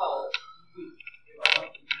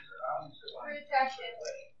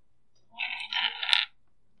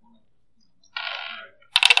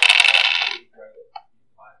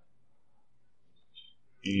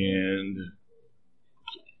 And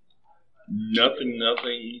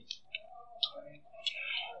nothing.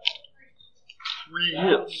 3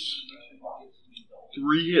 hits.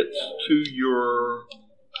 3 hits to your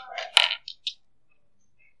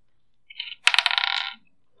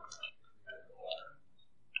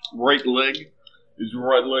right leg. Does your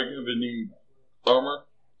right leg have any armor?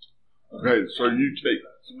 Okay, so you take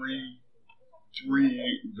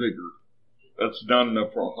 3 vigor. That's not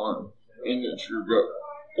enough for harm. And it's your go.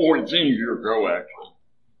 Or it's in your go, actually.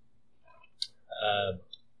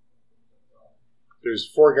 There's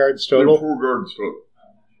 4 guards total. There's 4 guards total.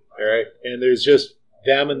 All right, and there's just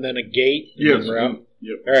them and then a gate. And Yes. then we're out.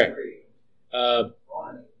 Yep. All right.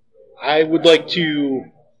 I would like to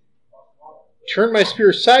turn my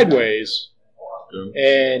spear sideways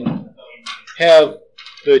and have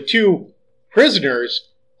the 2 prisoners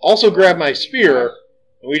also grab my spear,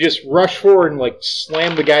 and we just rush forward and like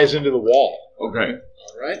slam the guys into the wall. Okay.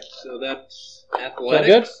 Alright, so that's Sound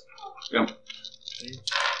athletics. good? Yep.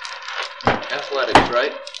 Athletics,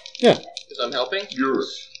 right? Yeah. Because I'm helping? You're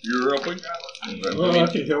helping? Well, I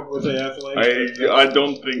can help with the athletics. I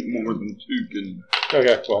don't think more than 2 can.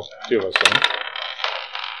 Okay, well, 2 of us then.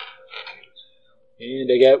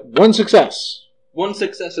 And I get 1 success. 1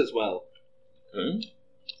 success as well. Okay.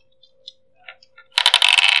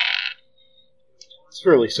 It's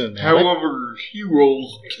fairly cinematic. However, he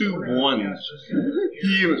rolls 2 1s.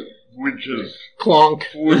 Which is Clonk.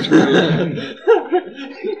 fortunate.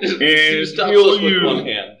 He stops he'll us with use- 1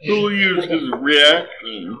 hand. He'll use his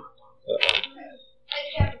reaction.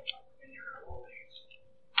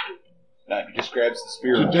 Now he just grabs the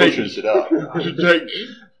spear and To take- pushes it up. to take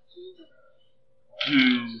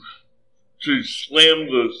to slam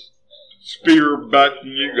the spear back to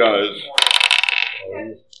you guys,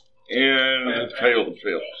 and it fails.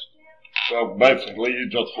 So basically, you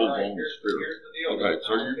just hold on to the spear. Okay,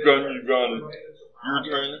 so you've gone. Your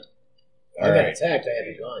turn. I got attacked, I had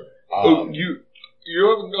a gun. Oh, you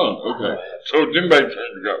haven't gone. Okay, so Jinbei's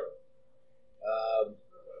turn to go.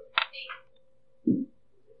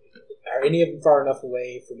 Are any of them far enough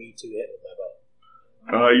away for me to hit with my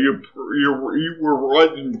bow? You were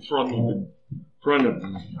right in front of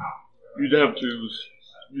them. You'd have to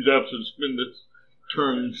spend this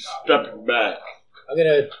turn stepping back. I'm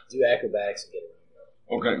gonna do acrobatics and get it.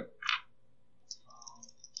 Okay.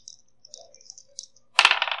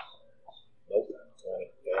 Nope.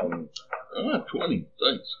 20. Failed. 20.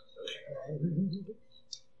 Thanks.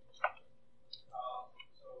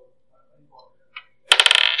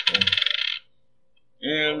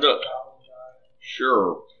 And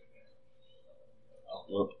Sure.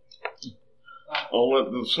 I'll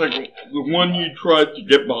let the one you tried to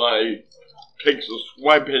get by takes a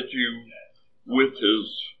swipe at you with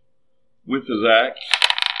his axe.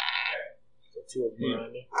 The two of them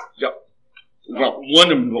around me. Yep. Well,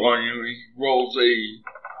 one of them on you, he rolls a... I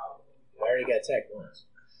already got attacked once.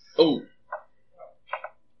 Oh.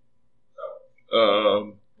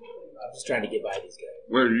 I'm just trying to get by these guys.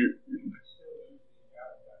 Where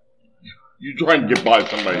you trying to get by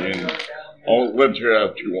somebody, and I'll let you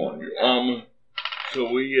have two on you. So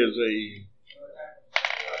he is a...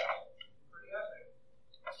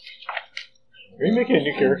 Are you making a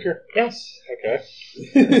new character? Yes. Okay.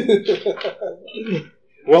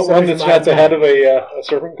 Well, one that's got the head of a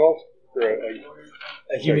serpent cult? Or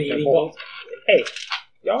A human eating cult? Hey,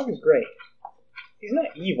 Yogg is great. He's not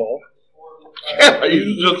evil. Yeah,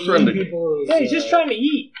 he's just trying to... Yeah, he's just trying to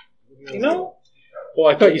eat. You know? Well,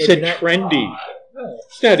 I thought you It's said not- trendy. No,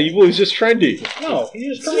 It's not evil, he's just trendy. no, he's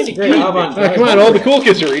just trying to Great eat. job on Come on, all the cool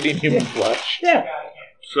kids are eating human flesh. Yeah,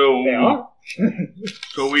 So, they are.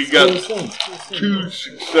 so we got 2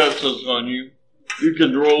 successes on you. You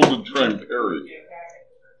can roll to try and parry.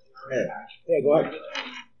 Yeah, go ahead.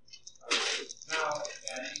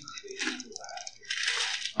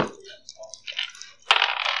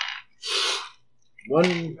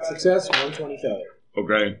 One success, 120 failure.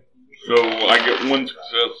 Okay. So I get 1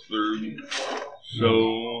 success through.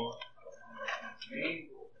 So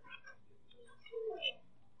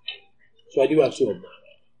So I do have two of them.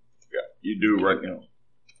 yeah, you do right now.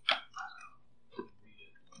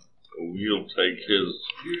 So he'll take his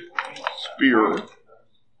spear.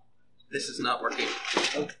 This is not working.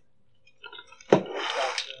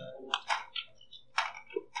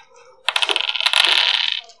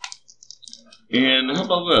 And how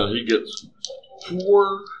about that? He gets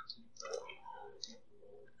 4.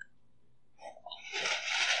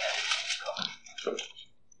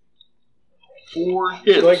 Four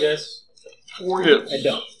hits. Like this. 4 hits. I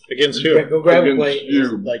don't. Against Yeah, who? go grab a Against plate.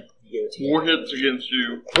 you. Like, give it to 4 you. hits against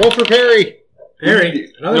you. Roll for parry!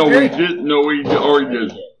 Parry. Another No, parry? we did. No, we already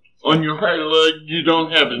did. On your high leg, you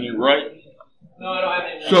don't have any, right? No, I don't have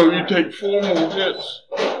any. So you take 4 more hits.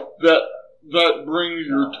 That brings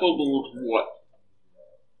your total to what?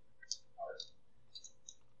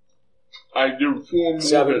 I do 4 more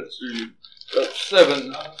 7. hits to you. That's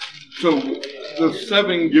 7. So the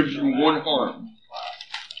 7 gives you 1 harm.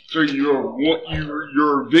 So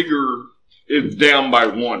your vigor is down by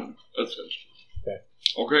 1, essentially.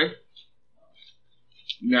 Okay?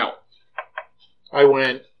 Now. I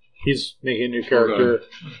went. He's making a new character.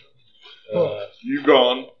 You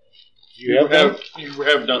gone. You have done? You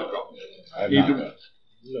have not gone. I've not done.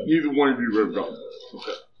 Neither one of you have gone.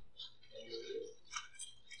 Okay.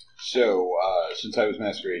 So, since I was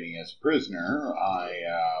masquerading as a prisoner,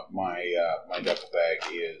 my duffel bag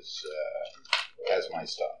has my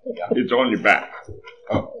stuff. Yeah. It's on your back.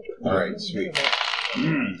 Oh, all right, sweet.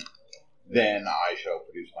 Then I shall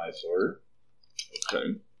produce my sword.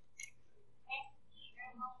 Okay.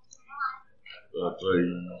 That's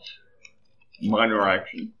a minor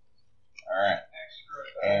action. All right.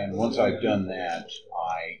 And once I've done that,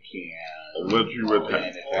 I I'll can let you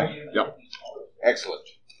attack. attack. Yep. Excellent.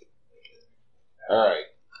 All right.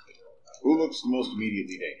 Who looks the most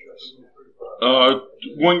immediately dangerous?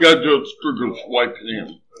 One guy just took a swipe at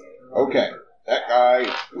him. Okay, that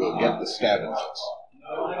guy will get the stabbings.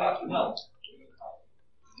 Yeah.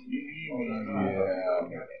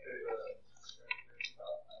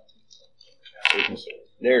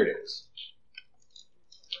 There it is.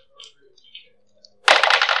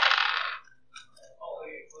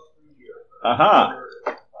 Aha!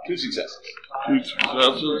 2 successes. 2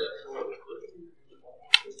 successes.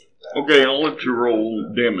 Okay, I'll let you roll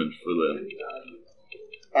damage for that.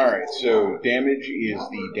 Alright, so damage is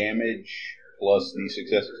the damage plus the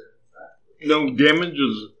successes? No, damage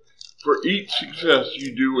is, for each success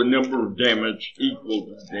you do a number of damage equal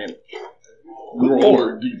to damage. Roll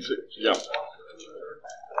a d6, yeah.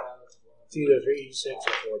 It's either 3d6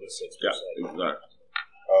 or 4d6. Yeah, exactly.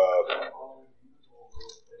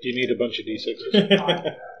 Do you need a bunch of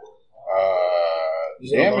D6s?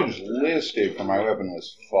 Damage listed for my weapon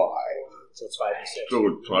was 5. So it's 5d6. So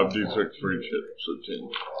it's 5d6 for each hit, so 10.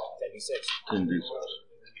 10d6. 10d6.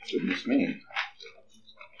 Goodness me.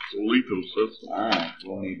 It's a lethal system. Alright,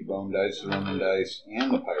 we'll need the bone dice, the Roman dice,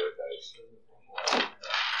 and the pirate dice.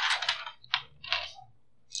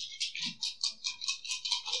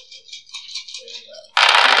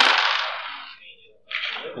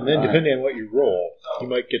 And then, depending on what you roll, you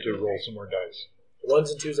might get to roll some more dice.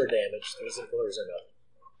 1s and 2s are damage. 3s and 4s are nothing.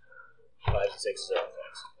 5s and 6s are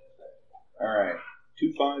offense. Alright.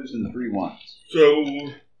 2 5s and 3 1s. So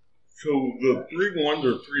the 3 1s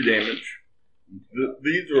are 3 damage.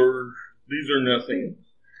 These are nothing.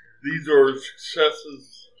 These are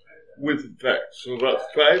successes with effects. So that's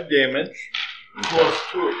 5 damage plus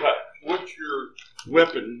 2 attacks. What's your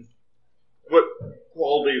weapon? What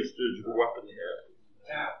qualities does your weapon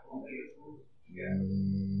have?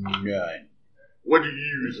 9. What do you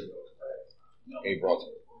use? A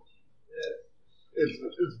broadsword.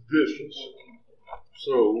 It's vicious.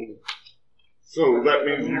 So that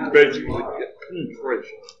means you basically get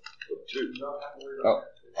penetration of 2. Oh.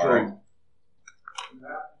 Sorry.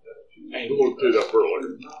 I looked it up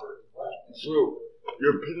earlier. So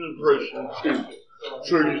your penetration 2.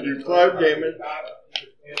 So you do 5 damage,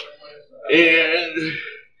 and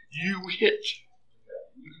you hit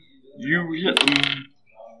them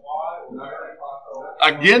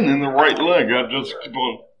again in the right leg. I just keep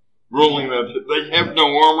on rolling that. They have no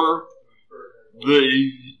armor.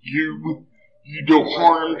 You do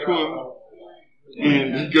harm to him,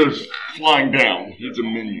 and he goes flying down. He's a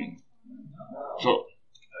minion. So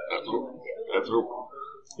that's over.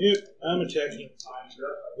 Yep, I'm attacking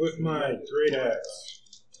with my great axe.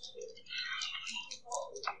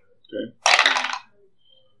 Okay.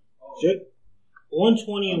 Check.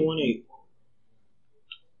 120 and 1 8.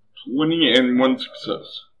 20 and 1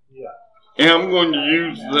 success. Yeah. And I'm going to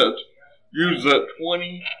use that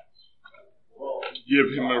 20.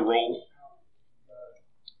 Give him a roll.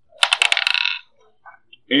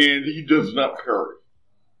 And he does not parry.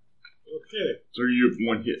 Okay. So you have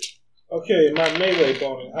 1 hit. Okay, my melee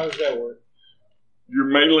bonus. How does that work? Your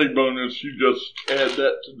melee bonus, you just add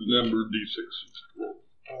that to the number of d6.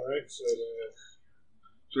 Alright, so that's...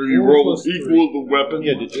 So you 4 roll plus equal the weapon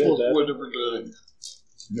Yeah, did you plus add that? whatever the...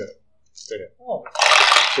 No. Okay. Oh.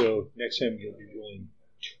 So next time you'll be rolling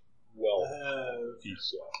 12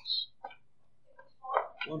 d6.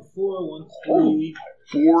 1 4, 1 3.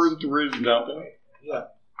 4 and 3 is nothing. Yeah.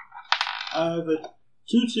 I have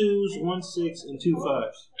 2 2s, 1 6, and 2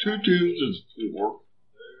 5s. 2 2s is 4.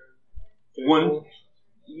 1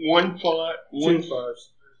 5. 2 5s.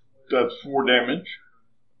 That's 4 damage.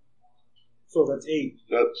 So that's 8.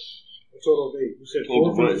 That's A total of 8. You said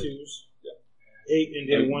Total 4 of 8. 2s, 8, and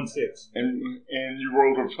then 1 6. and you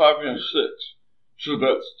rolled a 5 and a 6. So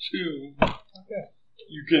that's 2. Okay.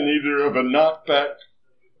 You can either have a knockback,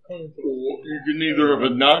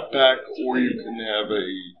 or you can have a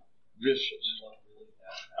vicious.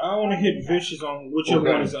 I want to hit vicious on whichever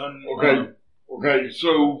Okay. one is un. Okay.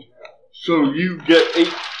 So you get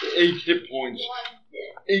 8 hit points,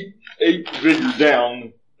 8 vigor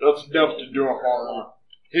down. That's enough to do a harm.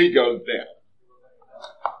 He goes down.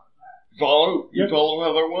 Follow? You Yep. follow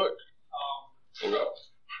how that works? Okay.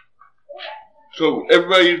 So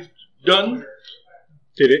everybody's done?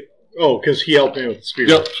 Did it? Oh, because he helped me with the spear.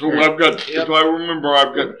 Yep. So I've got, if I remember,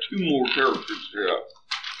 I've got 2 more characters here.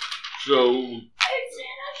 So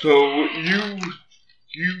you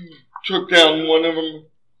took down one of them,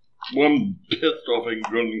 one pissed off and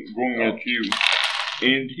going at you,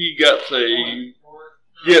 and he gets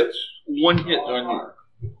 1 hit on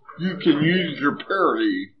you. You can use your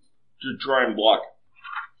parry to try and block it.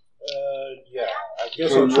 Yeah. I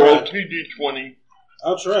guess So I'll roll try. 2d20.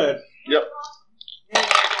 I'll try it. Yep.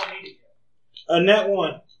 A nat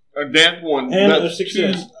 1 And that one. and that's a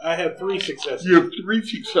success. 2. I have 3 successes. You have 3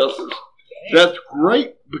 successes. That's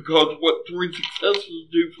great, because what 3 successes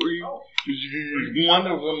do for you is you use one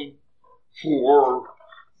of them to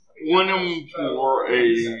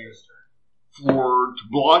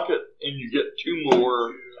block it, and you get 2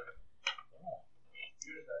 more.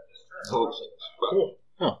 Cool.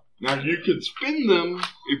 Huh. Now you can spin them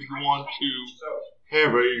if you want to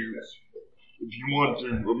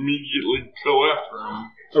immediately go after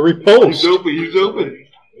him. A riposte. He's open.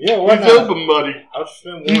 Yeah, why He's not? open, buddy. I'll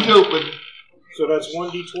spend He's 1. open. So that's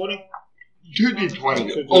 1d20.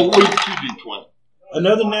 2d20. Oh, wait, 2d20.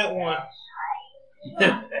 Another nat 1.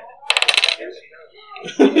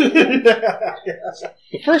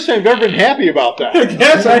 The first time I've ever been happy about that.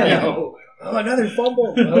 Yes, I know. Oh, another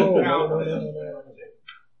fumble. No.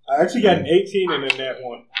 I actually got an 18 and a nat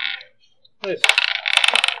 1. Nice.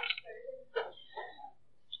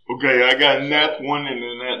 Okay, I got a nat 1 and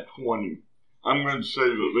a nat 20. I'm going to say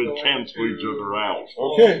that they cancel each other out.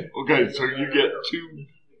 Okay. Okay, so you get 2.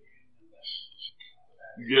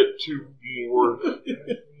 You get 2 more.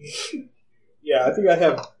 Yeah, I think I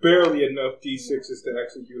have barely enough d6s to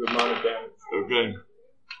actually do the amount of damage. Okay.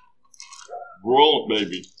 Roll it,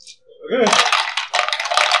 baby. Okay.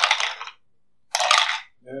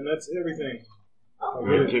 And that's everything.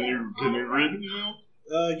 Okay, can you read it now?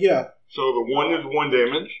 Yeah. So the 1 is 1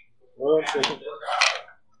 damage. 1 second.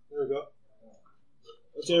 There we go.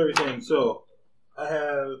 That's everything. So, I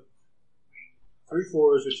have 3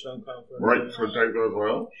 4s, which don't count for Right, anything. so take those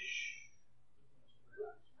well.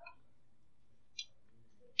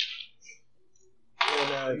 And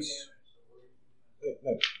that's... No,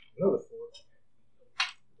 another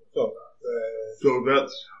 4. So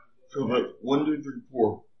that's 1, 2, 3,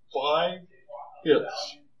 4, 5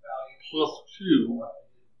 hits plus 2.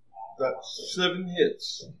 That's 7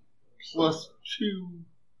 hits plus 2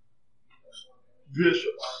 vicious.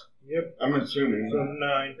 Yep. I'm assuming. So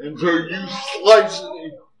 9. And so you slice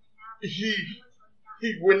it. He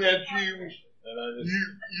went at you. And I just...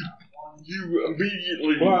 You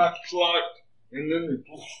immediately Blocked. and then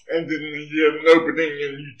he had an opening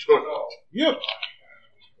and you took it. Yep.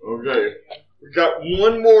 Okay. We got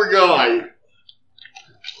one more guy.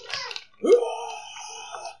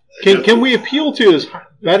 Can we appeal to his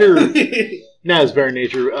better, not his better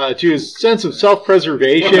nature, to his sense of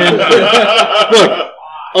self-preservation? Look,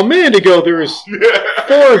 a minute ago there was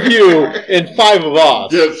 4 of you and 5 of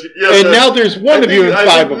us. Yes, And now there's 1 of you and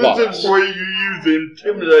 5 of This us. is where you use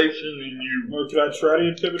intimidation and you... Or can I try to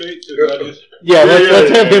intimidate? Should I just... Yeah, let's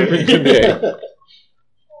Yeah, have yeah, him intimidate.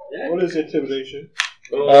 What is intimidation?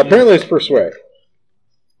 Apparently it's persuade.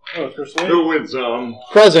 Oh, it's persuade? No, it's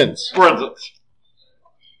Presence. presence.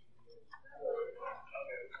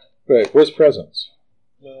 Wait, where's presence?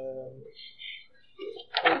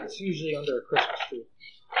 It's usually under a Christmas tree.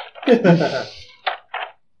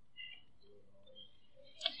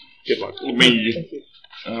 Good luck. Let me...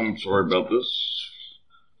 I'm sorry about this.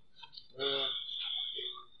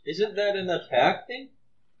 Isn't that an attack thing?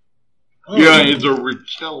 Yeah, it's a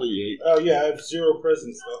retaliate. Oh, yeah, I have 0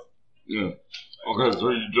 presence, though. Yeah. Okay, so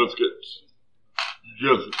you just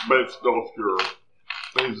based off your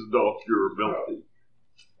ability.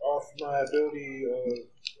 Off my ability of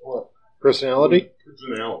what? Personality?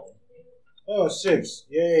 Personality. Oh, 6.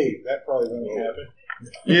 Yay. That probably won't happen.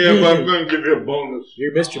 Yeah, but I'm going to give you a bonus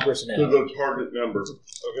You're Mr. to Personality. the target number.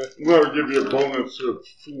 Okay. I'm going to give you a bonus of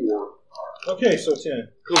 4. Okay, so 10.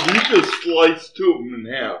 Because you just sliced 2 of them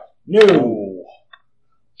in half. No.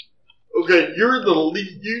 Okay, you're the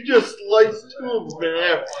lead. You just sliced 2 of them in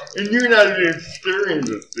half, and you're not even staring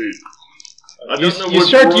this dude. I don't know You what's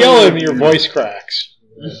start wrong yelling with and your you. voice cracks.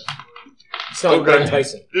 Sound Okay. like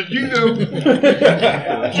Tyson. Did you know?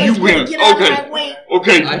 You win. Okay.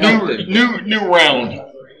 Okay. I helped him. New round.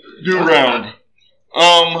 New round.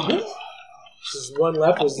 There's one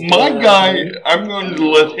left. Was My guy. I'm going to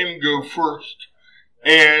let him go first,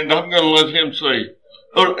 and I'm going to let him say.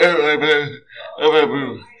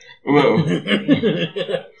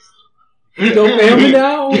 You don't family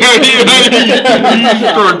now? He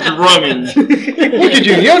starts running. Look at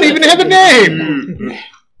you, you don't even have a name!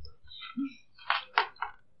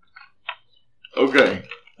 Okay.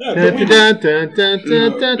 Yeah, Dun, can we- dun, dun, dun,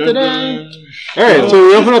 dun, dun, dun, dun. Alright, so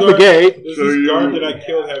we open up the gate. Does So this you- guard that I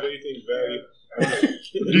killed have anything value?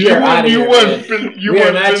 We are outta here, man. You We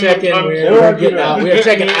are want not checking. We're getting out. We are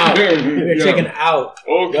checking out. We are checking out.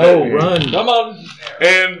 Okay. Go, run. Come on.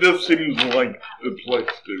 And this seems like the place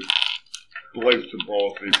to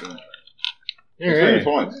ball people. Very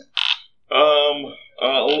fun.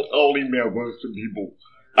 I'll email those to people.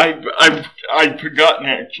 I've forgotten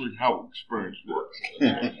actually how experience works.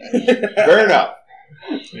 Fair enough.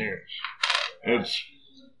 It's.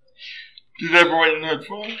 Did everyone have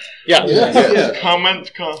fun? Yeah. Yes. Comments?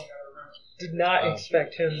 Did not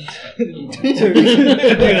expect him to do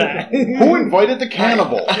that. Who invited the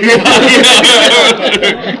cannibal? I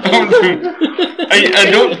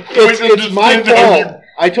don't quite It's my understand how you- fault.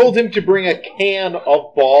 I told him to bring a can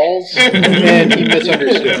of balls, and he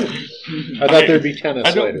misunderstood. I thought there'd be tennis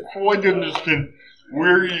I don't later. quite understand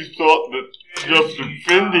where you thought that just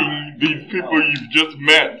offending these people you've just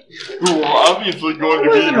met, who are obviously going to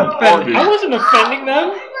be in your party. I wasn't offending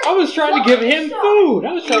them. I was trying to give him food.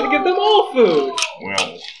 I was trying to give them all food.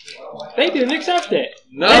 Well, They didn't accept it.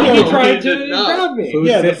 No, Then he he tried to did not. grab me. Food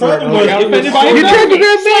Yeah, the fit for problem an was- I got organ. offended by You him. tried to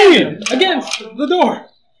grab me! Against the door.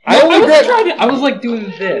 I I only was grabbed. trying to. I was like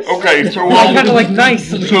doing this. okay, so Kind of like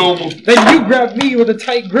nicely. So Then you grabbed me with a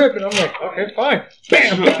tight grip, and I'm like, okay, fine.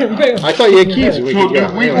 Bam, bam, bam. I thought you had keys and we So could go.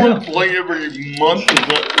 do we Anyway. want to play every month? Is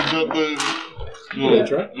that Yeah,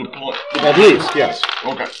 try. the At least, yes.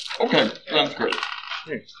 Okay, sounds great.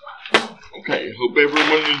 Okay, hope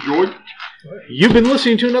everyone enjoyed. You've been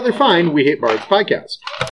listening to another fine We Hate Bards podcast.